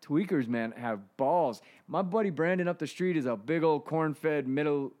 tweakers, man, have balls. My buddy Brandon up the street is a big old corn-fed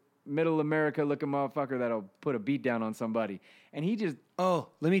middle America looking motherfucker that'll put a beat down on somebody. And he just... Oh,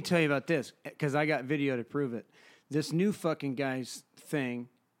 let me tell you about this, because I got video to prove it. This new fucking guy's thing,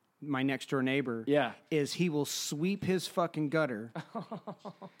 my next door neighbor, is he will sweep his fucking gutter,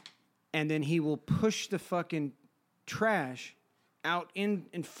 and then he will push the fucking trash out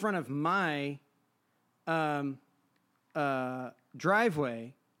in front of my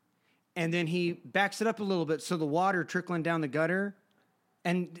driveway, And then he backs it up a little bit so the water trickling down the gutter.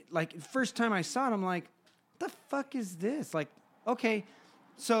 And like first time I saw it, I'm like, what the fuck is this? Like, okay,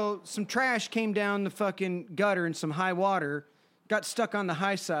 so some trash came down the fucking gutter in some high water, got stuck on the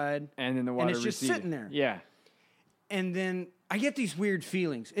high side. And then the water and it's just receded. sitting there. Yeah. And then I get these weird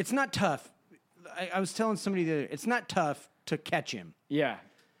feelings. It's not tough. I was telling somebody the other day, it's not tough to catch him. Yeah.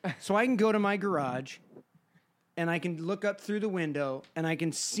 So I can go to my garage and I can look up through the window and I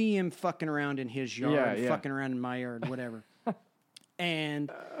can see him fucking around in his yard, fucking around in my yard, whatever.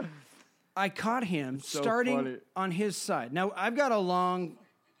 And I caught him starting on his side. Now I've got a long,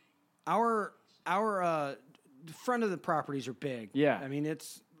 our front of the properties are big. Yeah. I mean,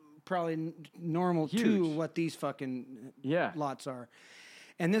 it's probably normal to what these fucking lots are.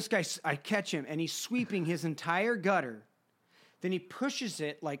 And this guy, I catch him and he's sweeping his entire gutter. Then he pushes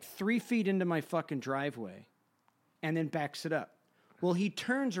it like 3 feet into my fucking driveway and then backs it up. Well, he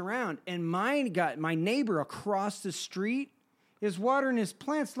turns around and my neighbor across the street is watering his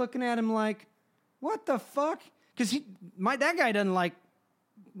plants looking at him like, what the fuck? Because that guy doesn't like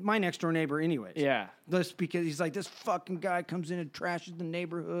my next door neighbor anyways. Yeah. Just because he's like, this fucking guy comes in and trashes the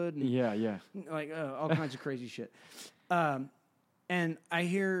neighborhood. And like all kinds of crazy shit. And I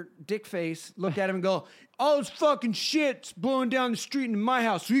hear Dickface look at him and go, all this fucking shit's blowing down the street into my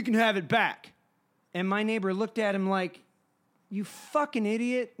house so you can have it back. And my neighbor looked at him like, you fucking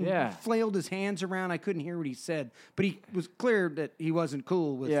idiot. And flailed his hands around. I couldn't hear what he said. But he was clear that he wasn't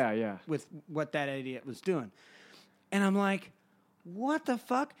cool with what that idiot was doing. And I'm like, what the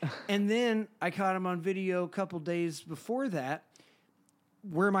fuck? And then I caught him on video a couple days before that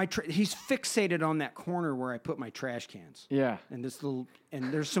where he's fixated on that corner where I put my trash cans. Yeah. And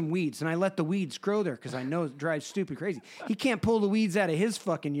there's some weeds. And I let the weeds grow there because I know it drives stupid crazy. He can't pull the weeds out of his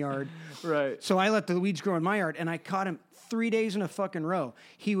fucking yard. Right. So I let the weeds grow in my yard. And I caught him 3 days in a fucking row.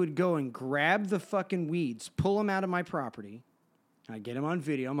 He would go and grab the fucking weeds, pull them out of my property. I get him on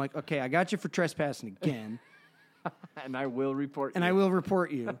video. I'm like, okay, I got you for trespassing again. And I will report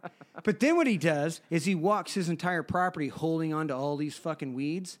you. But then what he does is he walks his entire property holding on to all these fucking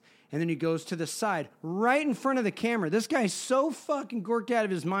weeds. And then he goes to the side right in front of the camera. This guy's so fucking gorked out of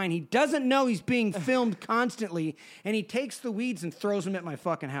his mind. He doesn't know he's being filmed constantly. And he takes the weeds and throws them at my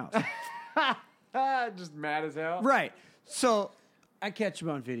fucking house. Just mad as hell. Right. So I catch him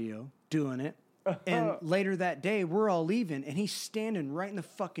on video doing it. And later that day, we're all leaving. And he's standing right in the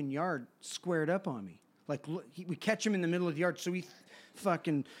fucking yard squared up on me. Like, we catch him in the middle of the yard, so we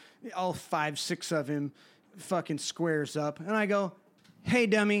fucking, all 5, 6 of him fucking squares up. And I go, hey,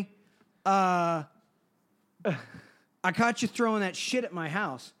 dummy, I caught you throwing that shit at my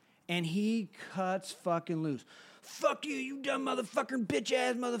house. And he cuts fucking loose. Fuck you, you dumb motherfucker,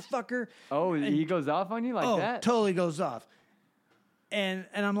 bitch-ass motherfucker. Oh, and he goes off on you like that? Oh, totally goes off. And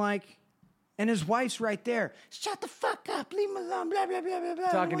I'm like... And his wife's right there. Shut the fuck up. Leave him alone. Blah, blah, blah, blah, blah.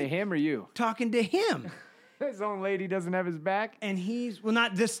 Talking to him or you? Talking to him. His own lady doesn't have his back? And well,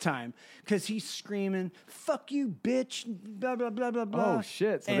 not this time. Because he's screaming, fuck you, bitch. Blah, blah, blah, blah, blah. Oh,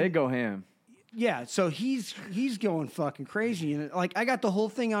 shit. So they go ham. Yeah. So he's going fucking crazy. And like, I got the whole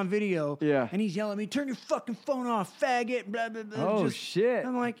thing on video. Yeah. And he's yelling at me, turn your fucking phone off, faggot. Blah, blah, blah. Oh, shit.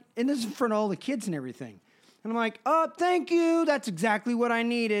 I'm like, and this is in front of all the kids and everything. And I'm like, oh, thank you. That's exactly what I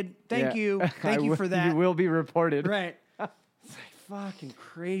needed. Thank you. Thank you for that. You will be reported. Right. It's like fucking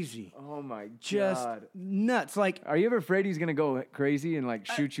crazy. Oh, my God. Just nuts. Like, are you ever afraid he's going to go crazy and, like,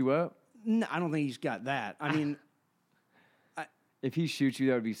 shoot you up? No, I don't think he's got that. I mean... if he shoots you,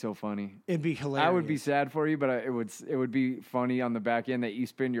 that would be so funny. It'd be hilarious. I would be sad for you, but it would be funny on the back end that you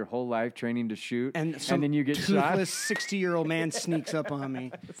spend your whole life training to shoot, and then you get shot. Toothless 60-year-old man sneaks up on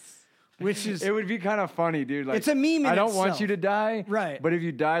me. Which is... It would be kind of funny, dude. Like, it's a meme in I don't itself. Want you to die. Right. But if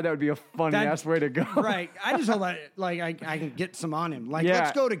you die, that would be a funny-ass way to go. Right. I just hope I can get some on him. Like,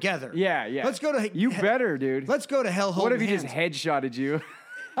 let's go together. Yeah, yeah. Let's go to... You better, dude. Let's go to hell holding What if he hands. just headshotted you?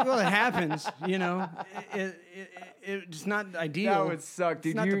 Well, it happens, you know. It's not ideal. That would suck,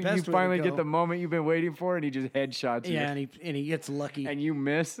 dude. You finally get the moment you've been waiting for, and he just headshots you. Yeah, and he gets lucky. And you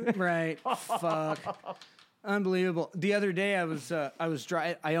miss. Right. Fuck. Unbelievable. The other day, I was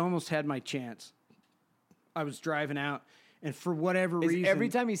driving. I almost had my chance. I was driving out, and for whatever reason, every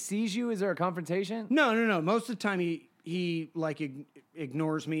time he sees you, is there a confrontation? No. Most of the time, he like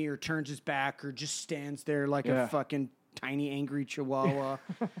ignores me or turns his back or just stands there like a fucking tiny angry chihuahua.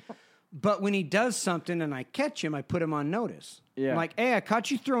 But when he does something and I catch him, I put him on notice. Yeah. I'm like, hey, I caught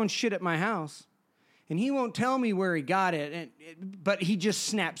you throwing shit at my house. And he won't tell me where he got it, but he just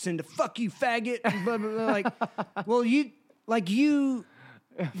snaps into "fuck you, faggot." Blah, blah, blah. Like, well, you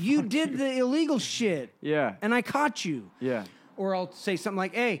did the illegal shit. Yeah. And I caught you. Yeah. Or I'll say something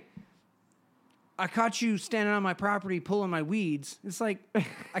like, "Hey, I caught you standing on my property pulling my weeds. It's like,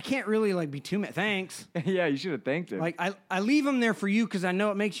 I can't really like be too mad. Thanks. Yeah, you should have thanked him. Like, I leave them there for you because I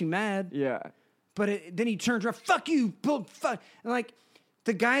know it makes you mad. Yeah. But then he turns around, fuck you, fuck. And like,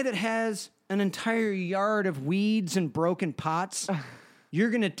 the guy that has an entire yard of weeds and broken pots,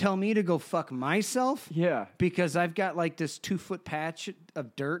 you're going to tell me to go fuck myself? Yeah. Because I've got like this 2-foot patch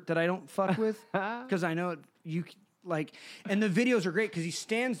of dirt that I don't fuck with. Because I know you like, and the videos are great because he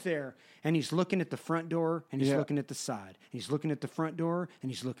stands there and he's looking at the front door and he's looking at the side. He's looking at the front door and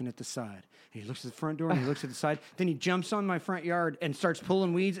he's looking at the side. And he looks at the front door and he looks at the side. Then he jumps on my front yard and starts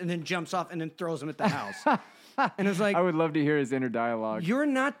pulling weeds and then jumps off and then throws them at the house. And it's like, I would love to hear his inner dialogue. You're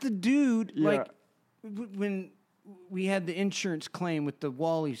not the dude. Yeah. Like when we had the insurance claim with the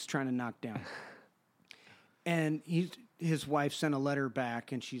wall he's trying to knock down. And his wife sent a letter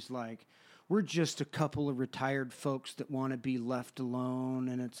back and she's like, we're just a couple of retired folks that want to be left alone.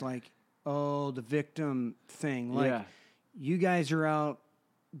 And it's like, oh, the victim thing. Like, you guys are out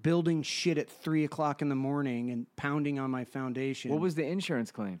building shit at 3:00 in the morning and pounding on my foundation. What was the insurance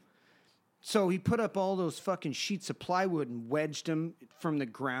claim? So he put up all those fucking sheets of plywood and wedged them from the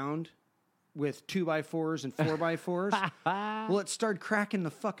ground with 2x4s and 4x4s. Well, it started cracking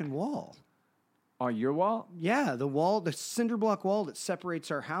the fucking wall. On your wall? Yeah, the wall, the cinder block wall that separates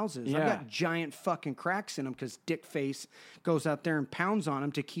our houses. Yeah. I've got giant fucking cracks in them because Dickface goes out there and pounds on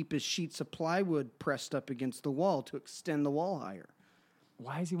them to keep his sheets of plywood pressed up against the wall to extend the wall higher.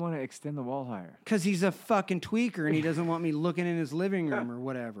 Why does he want to extend the wall higher? Because he's a fucking tweaker and he doesn't want me looking in his living room or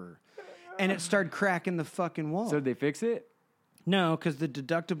whatever. And it started cracking the fucking wall. So did they fix it? No, because the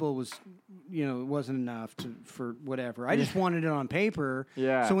deductible was, it wasn't enough for whatever. I just wanted it on paper.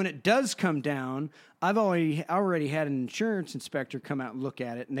 Yeah. So when it does come down, I've already had an insurance inspector come out and look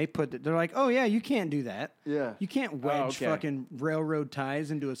at it, and they're like, oh yeah, you can't do that. Yeah. You can't wedge fucking railroad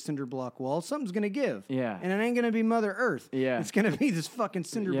ties into a cinder block wall. Something's gonna give. Yeah. And it ain't gonna be Mother Earth. Yeah. It's gonna be this fucking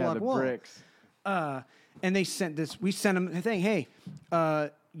cinder block wall. Yeah, the bricks. And they sent this. We sent them a thing. Hey,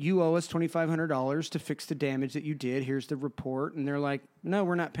 you owe us $2,500 to fix the damage that you did. Here's the report. And they're like, no,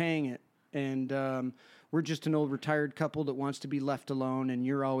 we're not paying it. And we're just an old retired couple that wants to be left alone. And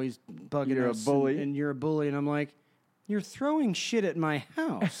you're always bugging you're us. A bully. And you're a bully. And I'm like, you're throwing shit at my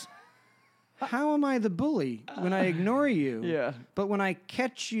house. How am I the bully when I ignore you? Yeah. But when I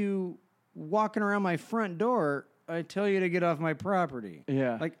catch you walking around my front door, I tell you to get off my property.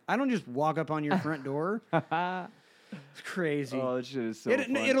 Yeah. Like, I don't just walk up on your front door. It's crazy. Oh, that shit is so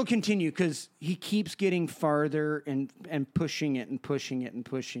funny. It'll continue because he keeps getting farther and pushing it and pushing it and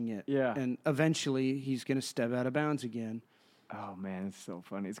pushing it. Yeah. And eventually he's going to step out of bounds again. Oh, man, it's so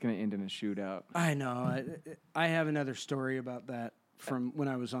funny. It's going to end in a shootout. I know. I have another story about that from when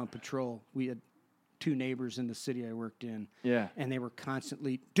I was on patrol. We had 2 neighbors in the city I worked in. Yeah. And they were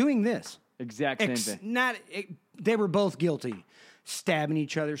constantly doing this. Exact same thing. They were both guilty. Stabbing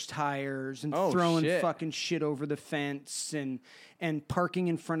each other's tires and throwing fucking shit over the fence and parking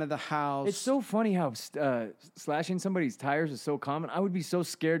in front of the house. It's so funny how slashing somebody's tires is so common. I would be so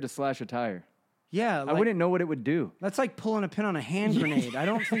scared to slash a tire. Yeah. I wouldn't know what it would do. That's like pulling a pin on a hand grenade. I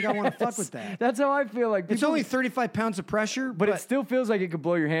don't think I want to fuck with that. That's how I feel like. It's only 35 pounds of pressure. But it still feels like it could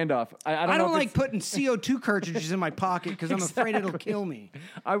blow your hand off. I don't like putting CO2 cartridges in my pocket because I'm afraid it'll kill me.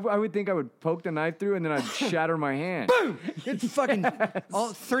 I would think I would poke the knife through and then I'd shatter my hand. Boom! It's fucking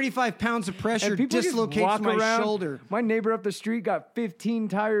all 35 pounds of pressure dislocates my shoulder. My neighbor up the street got 15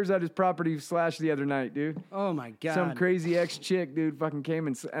 tires at his property slashed the other night, dude. Oh my God. Some crazy ex-chick, dude, fucking came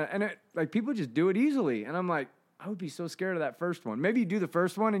and it, like, people just do it easily. And I'm like, I would be so scared of that first one. Maybe you do the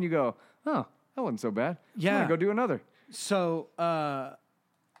first one and you go, oh, that wasn't so bad. Yeah. I'm gonna go do another. So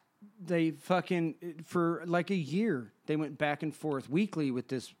they fucking, for like a year, they went back and forth weekly with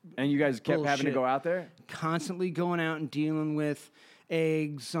this. And you guys kept having to go out there? Constantly going out and dealing with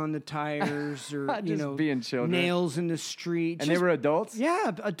eggs on the tires or, being children. Nails in the street. And they were adults?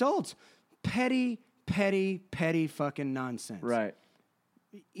 Yeah, adults. Petty fucking nonsense. Right.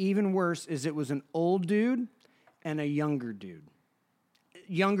 Even worse is it was an old dude and a younger dude.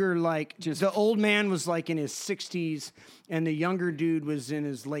 Younger, like, the old man was like in his 60s, and the younger dude was in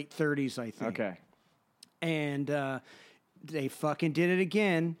his late 30s, I think. Okay. And they fucking did it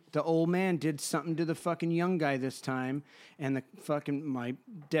again. The old man did something to the fucking young guy this time, and my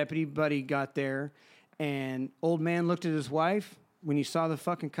deputy buddy got there, and old man looked at his wife when he saw the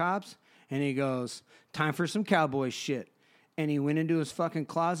fucking cops, and he goes, time for some cowboy shit. And he went into his fucking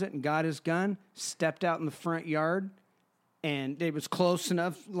closet and got his gun, stepped out in the front yard, and it was close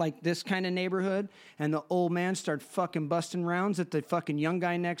enough, like this kind of neighborhood, and the old man started fucking busting rounds at the fucking young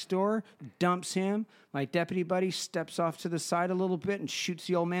guy next door, dumps him. My deputy buddy steps off to the side a little bit and shoots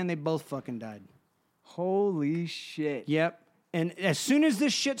the old man. They both fucking died. Holy shit. Yep. And as soon as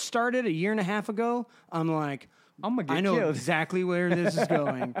this shit started a year and a half ago, I'm like, I'm gonna get I know killed. exactly where this is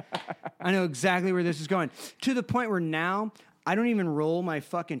going. I know exactly where this is going. To the point where now I don't even roll my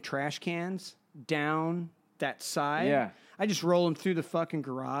fucking trash cans down that side. Yeah. I just roll them through the fucking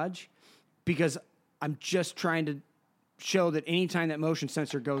garage because I'm just trying to show that anytime that motion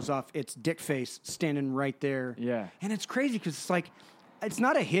sensor goes off, it's dick face standing right there. Yeah. And it's crazy because it's like, it's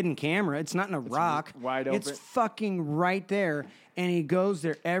not a hidden camera. It's not in a rock. Wide open. It's fucking right there. And he goes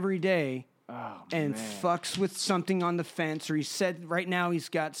there every day. Oh, And man. fucks with something on the fence, or he said right now he's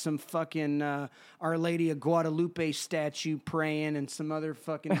got some fucking Our Lady of Guadalupe statue praying, and some other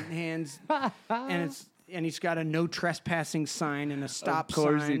fucking hands, and he's got a no trespassing sign and a stop sign. Of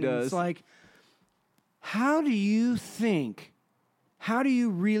course he does. It's like, how do you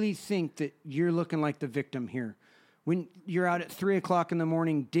really think that you're looking like the victim here? When you're out at 3:00 in the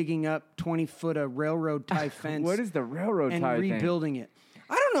morning digging up 20-foot of railroad tie fence, What is the railroad and tie thing? rebuilding it?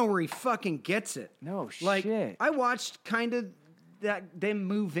 I don't know where he fucking gets it. No like, shit. I watched kind of them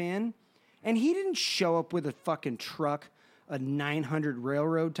move in, and he didn't show up with a fucking truck of 900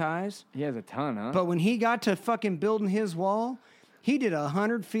 railroad ties. He has a ton, huh? But when he got to fucking building his wall, he did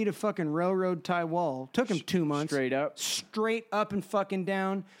 100 feet of fucking railroad tie wall. Took him 2 months. Straight up and fucking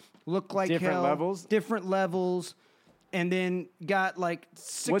down. Looked like Different hell. levels? Different levels. And then got like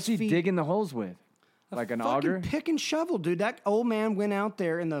 6 feet. What's he digging the holes with? Like an auger? Pick and shovel, dude. That old man went out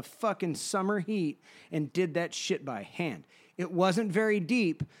there in the fucking summer heat and did that shit by hand. It wasn't very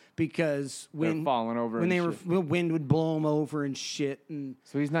deep because when falling over when and they shit. were, the wind would blow them over and shit. And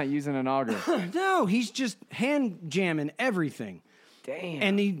So he's not using an auger. no, he's just hand jamming everything. Damn.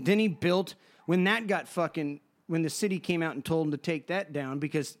 And then he built when that got fucking. When the city came out and told him to take that down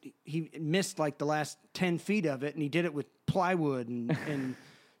because he missed like the last 10 feet of it, and he did it with plywood and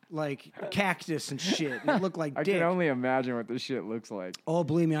like cactus and shit. And it looked like I dick. can only imagine what this shit looks like. Oh,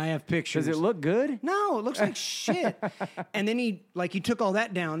 believe me, I have pictures. Does it look good? No, it looks like shit. And then he took all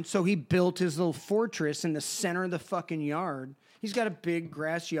that down, so he built his little fortress in the center of the fucking yard. He's got a big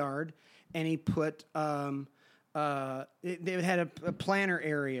grass yard, and he put they had a planter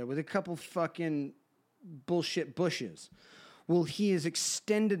area with a couple fucking bullshit bushes. Well, he has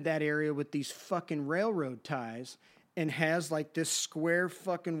extended that area with these fucking railroad ties and has like this square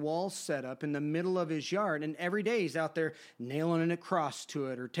fucking wall set up in the middle of his yard. And every day he's out there nailing an across to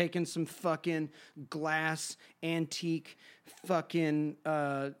it or taking some fucking glass antique fucking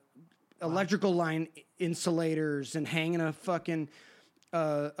electrical line insulators and hanging a fucking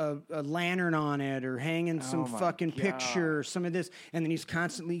a lantern on it or hanging some fucking picture or some of this. And then he's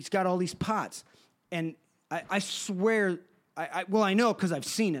got all these pots. And I swear, I know because I've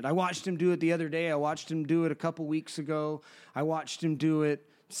seen it. I watched him do it the other day. I watched him do it a couple weeks ago. I watched him do it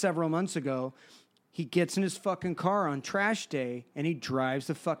several months ago. He gets in his fucking car on trash day, and he drives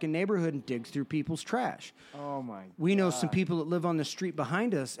the fucking neighborhood and digs through people's trash. Oh, my God. We know some people that live on the street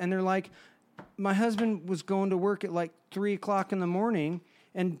behind us, and they're like, my husband was going to work at like 3:00 in the morning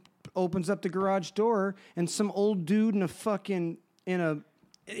and opens up the garage door, and some old dude and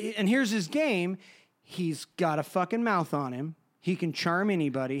here's his game. He's got a fucking mouth on him. He can charm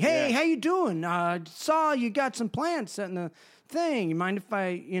anybody. Hey, how you doing? Saw you got some plants in the thing. You mind if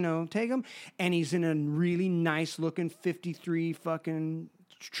I, take them? And he's in a really nice looking 53 fucking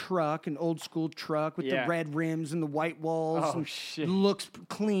truck, an old school truck with the red rims and the white walls. Oh, and shit. Looks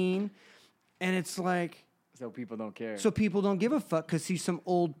clean. And it's like... So people don't care. So people don't give a fuck because he's some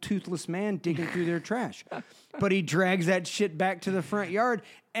old toothless man digging through their trash. But he drags that shit back to the front yard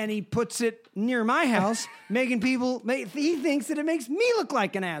and he puts it near my house, making people, he thinks that it makes me look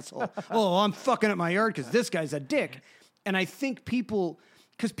like an asshole. Oh, I'm fucking up my yard because this guy's a dick. And I think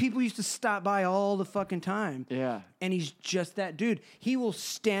because people used to stop by all the fucking time. Yeah. And he's just that dude. He will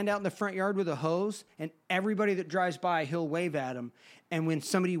stand out in the front yard with a hose, and everybody that drives by, he'll wave at him. And when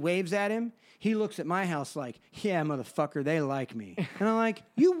somebody waves at him, he looks at my house like, yeah, motherfucker, they like me. And I'm like,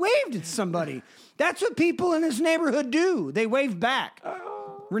 you waved at somebody. That's what people in this neighborhood do. They wave back.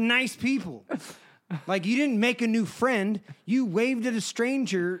 We're nice people. Like, you didn't make a new friend. You waved at a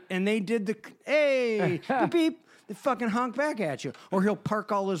stranger, and they did the, hey, beep, beep. They fucking honk back at you. Or he'll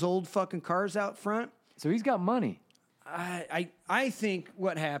park all his old fucking cars out front. So he's got money. I think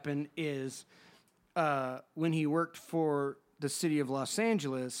what happened is when he worked for the city of Los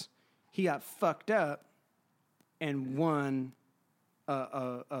Angeles, he got fucked up and won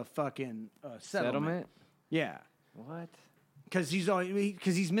a fucking settlement. Settlement? Yeah. What? because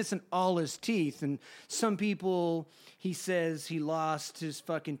he's missing all his teeth, and some people, he says he lost his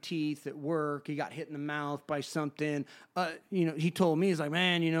fucking teeth at work. He got hit in the mouth by something. He told me, he's like,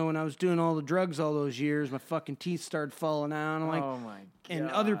 man, when I was doing all the drugs all those years, my fucking teeth started falling out. I'm like, oh my god. And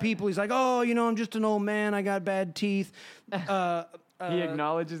other people, he's like, oh, I'm just an old man. I got bad teeth. He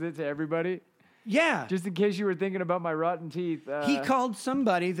acknowledges it to everybody. Yeah, just in case you were thinking about my rotten teeth. He called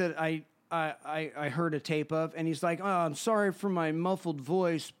somebody that I heard a tape of, and he's like, oh, I'm sorry for my muffled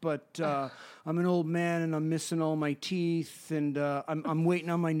voice, but I'm an old man and I'm missing all my teeth, and I'm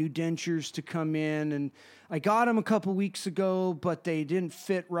waiting on my new dentures to come in, and I got them a couple weeks ago, but they didn't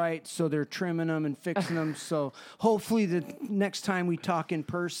fit right, so they're trimming them and fixing them. So hopefully the next time we talk in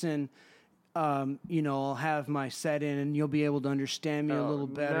person, I'll have my set in and you'll be able to understand me a little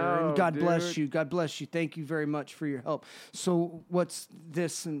better. No, and God bless dude. you. God bless you. Thank you very much for your help. So what's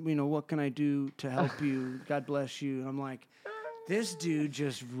this? And what can I do to help you? God bless you. And I'm like, this dude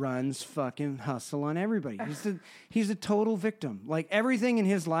just runs fucking hustle on everybody. He's a total victim. Like everything in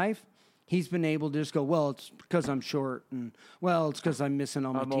his life, he's been able to just go, well, it's because I'm short, and well, it's because I'm missing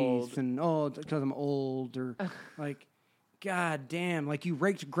all my teeth, old. and it's because I'm old, or like, God damn, like you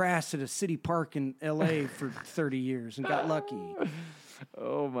raked grass at a city park in L.A. for 30 years and got lucky.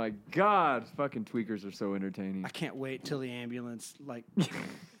 Oh my god, fucking tweakers are so entertaining. I can't wait till the ambulance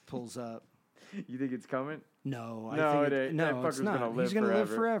pulls up. You think it's coming? No, No, I think it ain't. That it's fucker's not. gonna live He's gonna live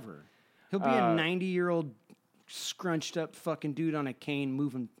forever. forever. He'll be a 90-year-old scrunched up fucking dude on a cane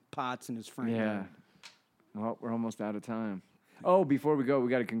moving pots in his front Yeah. yard. Well, we're almost out of time. Oh, before we go, we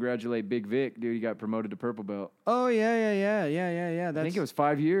got to congratulate Big Vic, dude. He got promoted to purple belt. Oh yeah. I think it was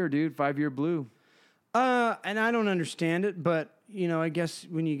 5-year, dude. 5-year blue. And I don't understand it, but I guess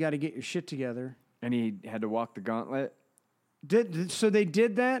when you got to get your shit together. And he had to walk the gauntlet. So they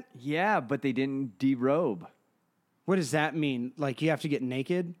did that? Yeah, but they didn't derobe. What does that mean? Like you have to get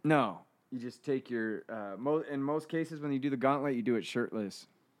naked? No. You just take your, in most cases when you do the gauntlet, you do it shirtless.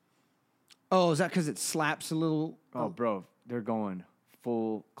 Oh, is that because it slaps a little? Oh, bro, they're going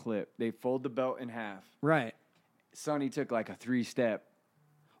full clip. They fold the belt in half. Right. Sonny took like a 3-step.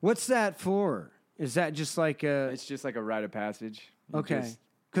 What's that for? Is that just like a... It's just like a rite of passage. Okay.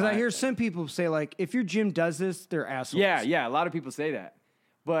 Because I hear some people say, like, if your gym does this, they're assholes. Yeah. A lot of people say that.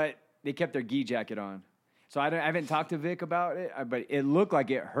 But they kept their gi jacket on. So I haven't talked to Vic about it, but it looked like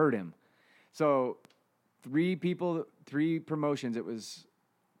it hurt him. So 3 promotions. It was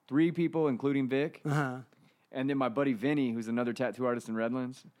 3 people, including Vic. Uh-huh. And then my buddy Vinny, who's another tattoo artist in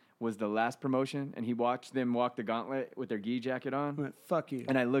Redlands, was the last promotion. And he watched them walk the gauntlet with their gi jacket on. I went, fuck you.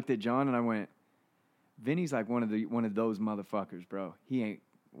 And I looked at John and I went, Vinny's like one of those motherfuckers, bro. He ain't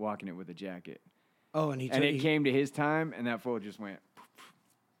walking it with a jacket. Oh, and it came to his time, and that fool just went,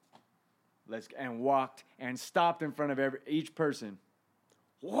 and walked and stopped in front of each person.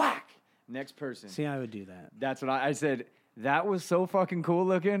 Whack! Next person. See, I would do that. That's what I said. That was so fucking cool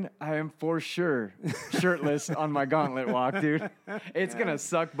looking. I am for sure shirtless on my gauntlet walk, dude. It's gonna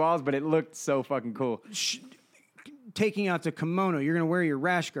suck balls, but it looked so fucking cool. Taking out the kimono, you're gonna wear your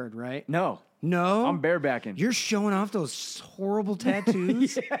rash guard, right? No. I'm barebacking. You're showing off those horrible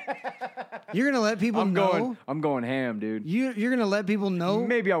tattoos. You're gonna let people know. I'm going ham, dude. You're gonna let people know.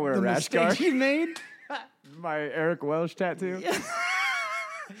 Maybe I'll wear a rash guard. You made my Eric Welsh tattoo. Yeah.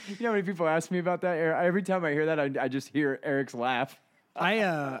 You know how many people ask me about that? Every time I hear that, I just hear Eric's laugh. I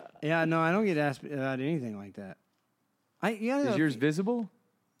don't get asked about anything like that. Is yours visible?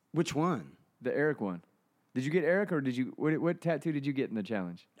 Which one? The Eric one. Did you get Eric, or did you? What tattoo did you get in the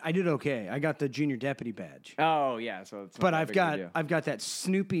challenge? I did okay. I got the junior deputy badge. Oh yeah, so it's but I've got that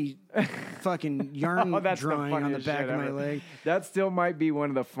Snoopy fucking yarn drawing on the back of my leg. That still might be one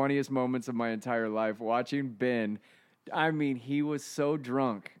of the funniest moments of my entire life. Watching Ben, I mean, he was so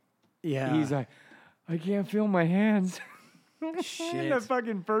drunk. Yeah, he's like, I can't feel my hands. Shit. The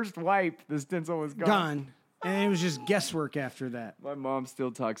fucking first wipe, the stencil was gone. And it was just guesswork after that. My mom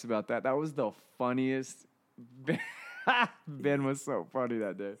still talks about that. That was the funniest. Ben was so funny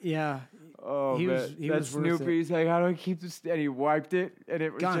that day. Yeah. Oh, he was Snoopy's like, how do I keep this? And he wiped it, and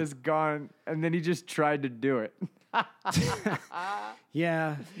it was just gone. And then he just tried to do it.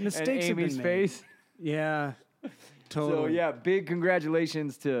 Yeah, mistakes and Amy's have been made. face. Yeah, totally. So yeah, big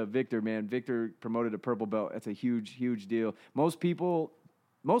congratulations to Victor, man. Victor promoted a purple belt. That's a huge, huge deal. Most people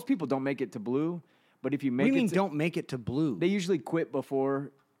don't make it to blue, but if you make don't make it to blue? They usually quit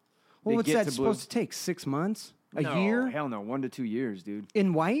before. Well, what's that supposed to take? 6 months? A year? Hell no, 1 to 2 years, dude.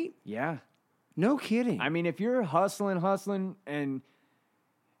 In white? Yeah. No kidding. I mean, if you're hustling, and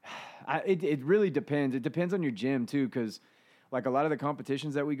it really depends. It depends on your gym too, because like a lot of the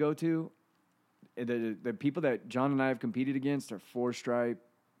competitions that we go to, The people that John and I have competed against are 4-stripe,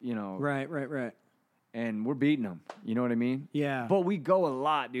 you know. Right. And we're beating them. You know what I mean? Yeah. But we go a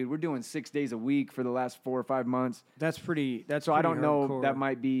lot, dude. We're doing 6 days a week for the last 4 or 5 months. That's pretty. So I don't know. That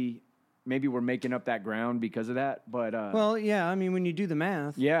might be. Maybe we're making up that ground because of that. But well, yeah. I mean, when you do the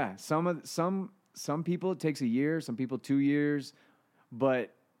math. Yeah. Some people it takes a year. Some people 2 years.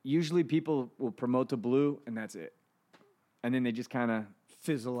 But usually people will promote to blue and that's it. And then they just kind of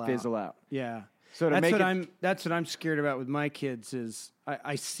fizzle out. Yeah. So that's what I'm scared about with my kids is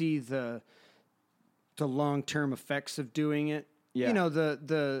I see the long-term effects of doing it. Yeah. You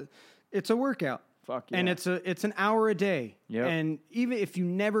know, it's a workout. Fuck yeah. And it's an hour a day. Yep. And even if you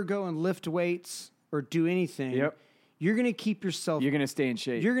never go and lift weights or do anything, yep. You're going to keep yourself. You're going to stay in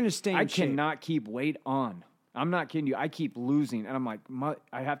shape. You're going to stay in shape. I cannot keep weight on. I'm not kidding you. I keep losing. And I'm like,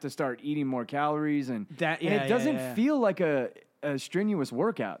 I have to start eating more calories. And it doesn't feel like a strenuous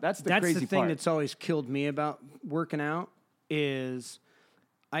workout. That's the crazy part. That's the thing that's always killed me about working out is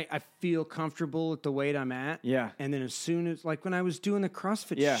I feel comfortable at the weight I'm at. Yeah. And then as soon as, like when I was doing the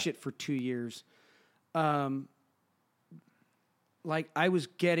CrossFit shit for 2 years, like I was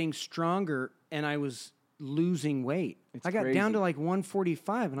getting stronger and I was losing weight. I got down to like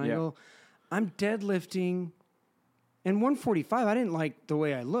 145 and I go, I'm deadlifting. And 145, I didn't like the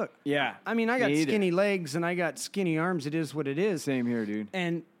way I look. Yeah. I mean, I got skinny legs and I got skinny arms. It is what it is. Same here, dude.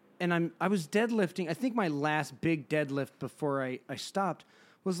 And I was deadlifting. I think my last big deadlift before I stopped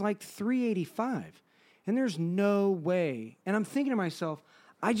was like 385. And there's no way. And I'm thinking to myself,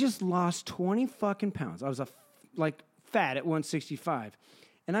 I just lost 20 fucking pounds. I was fat at 165.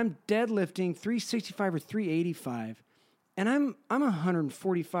 And I'm deadlifting 365 or 385. And I'm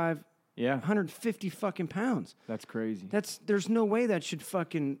 145 150 fucking pounds. That's crazy. There's no way that should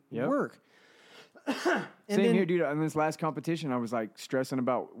fucking work. Same here, dude. On this last competition, I was like stressing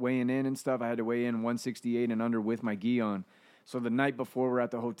about weighing in and stuff. I had to weigh in 168 and under with my gi on. So the night before, we're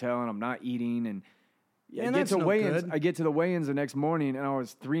at the hotel and I'm not eating. And I get to the weigh-ins the next morning and I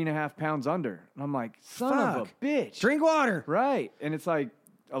was 3.5 pounds under. And I'm like, son of a bitch. Drink water. Right. And it's like,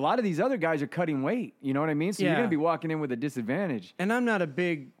 a lot of these other guys are cutting weight. You know what I mean? So you're going to be walking in with a disadvantage. And I'm not a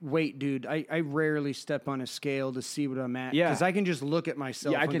big weight dude. I rarely step on a scale to see what I'm at. Yeah. Because I can just look at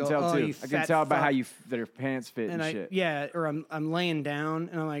myself I can tell too. I can tell by how their pants fit and shit. Yeah, or I'm laying down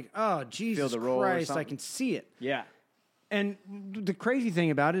and I'm like, oh, Jesus Christ, I can see it. Yeah. And the crazy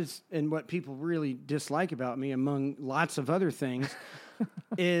thing about it is, and what people really dislike about me, among lots of other things,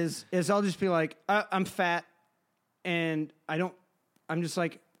 is I'll just be like, I'm fat and I'm just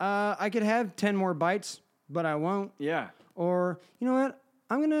like, I could have 10 more bites, but I won't. Yeah. Or, you know what?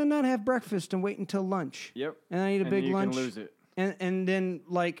 I'm going to not have breakfast and wait until lunch. Yep. And I eat a big lunch. You can lose it. And then,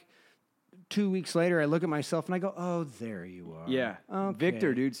 like, 2 weeks later, I look at myself and I go, oh, there you are. Yeah. Okay.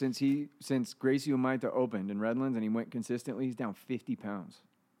 Victor, dude, since Gracie Umaita opened in Redlands and he went consistently, he's down 50 pounds.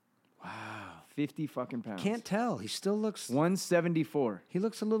 Wow. 50 fucking pounds. Can't tell. He still looks... 174. He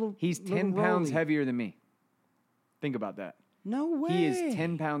looks a little... He's 10 pounds heavier than me. Think about that. No way. He is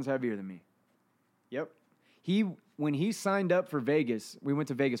 10 pounds heavier than me. Yep. When he signed up for Vegas, we went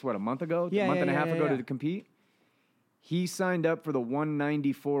to Vegas, a month ago? A month and a half ago to compete? He signed up for the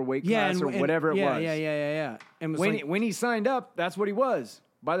 194 weight class or whatever it was. Yeah. And when he signed up, that's what he was.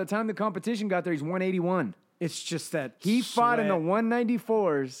 By the time the competition got there, he's 181. It's just that he fought in the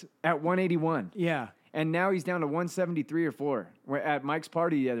 194s at 181. Yeah. And now he's down to 173 or 4. We're at Mike's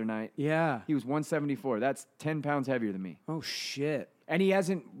party the other night. Yeah. He was 174. That's 10 pounds heavier than me. Oh, shit. And he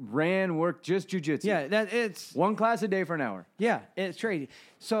hasn't worked, just jiu-jitsu. Yeah, it's... one class a day for an hour. Yeah, it's crazy.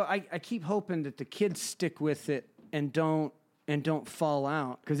 So I keep hoping that the kids stick with it and don't fall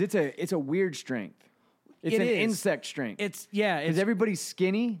out. Because it's a weird strength. It's an insect strength. Because everybody's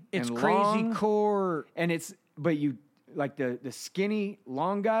skinny it's and crazy long, core. And but you, like the skinny,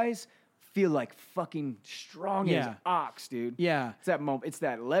 long guys... feel like fucking strong as ox, dude. Yeah. It's that moment. It's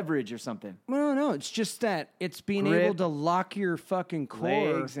that leverage or something. Well, no, it's just that it's being Grip, able to lock your fucking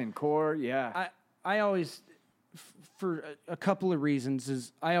core. Legs and core, yeah. I always, for a couple of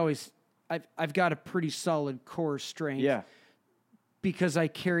reasons, I've got a pretty solid core strength. Yeah. Because I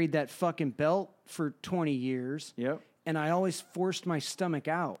carried that fucking belt for 20 years. Yep. And I always forced my stomach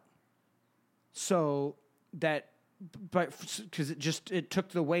out. So that... but because it took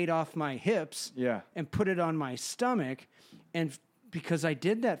the weight off my hips and put it on my stomach. And because I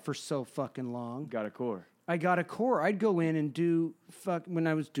did that for so fucking long. Got a core. I got a core. I'd go in and when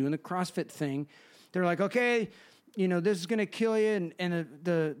I was doing the CrossFit thing, they're like, okay, this is going to kill you. And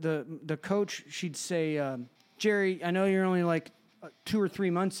the coach, she'd say, Jerry, I know you're only like 2 or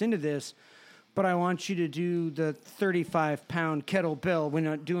 3 months into this, but I want you to do the 35-pound kettlebell when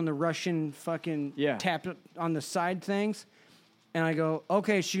I'm doing the Russian fucking tap on the side things. And I go,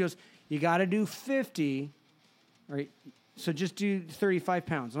 okay. She goes, you got to do 50, right? So just do 35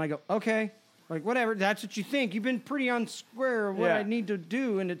 pounds. And I go, okay. Like, whatever. That's what you think. You've been pretty on square of what I need to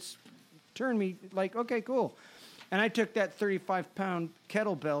do, and it's turned me like, okay, cool. And I took that 35-pound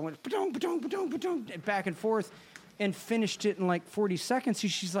kettlebell, went ba-dong, ba-dong, ba-dong, ba-dong, back and forth, and finished it in like 40 seconds.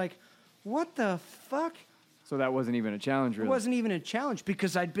 She's like, what the fuck? So that wasn't even a challenge, really? It wasn't even a challenge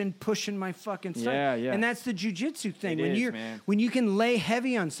because I'd been pushing my fucking stuff. Yeah. And that's the jiu-jitsu thing. When you can lay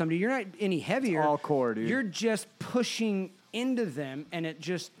heavy on somebody, you're not any heavier. It's all core, dude. You're just pushing into them, and it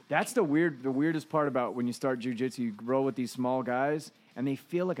just... That's the weirdest part about when you start jiu-jitsu. You roll with these small guys, and they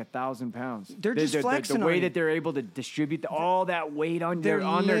feel like 1,000 pounds. They're just flexing the way that they're able to distribute all that weight on their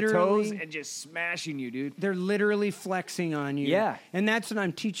toes and just smashing you, dude. They're literally flexing on you. Yeah. And that's what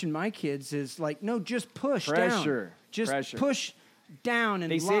I'm teaching my kids is like, no, just push down. Just push down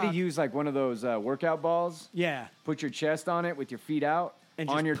and They say to use like one of those workout balls. Yeah. Put your chest on it with your feet out and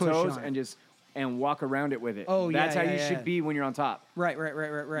on your toes and walk around it with it. Oh, That's how you should be when you're on top. Right.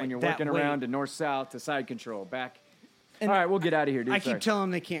 When you're working around to north-south to side control, back. All right, we'll get out of here, dude. I keep telling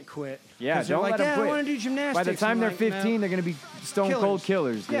them they can't quit. Yeah, don't let them quit. I want to do gymnastics. By the time they're 15, they're going to be stone-cold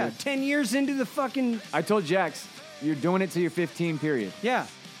killers, dude. Yeah, 10 years into the fucking... I told Jax, you're doing it till you're 15, period. Yeah.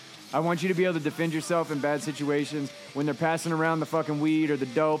 I want you to be able to defend yourself in bad situations. When they're passing around the fucking weed or the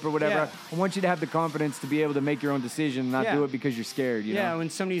dope or whatever, I want you to have the confidence to be able to make your own decision and not do it because you're scared, you know? Yeah,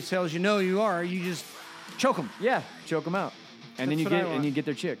 when somebody tells you, no, you are, you just choke them. Yeah, choke them out. And then you get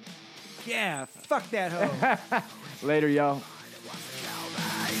their chick. Yeah, fuck that hoe. Later, y'all.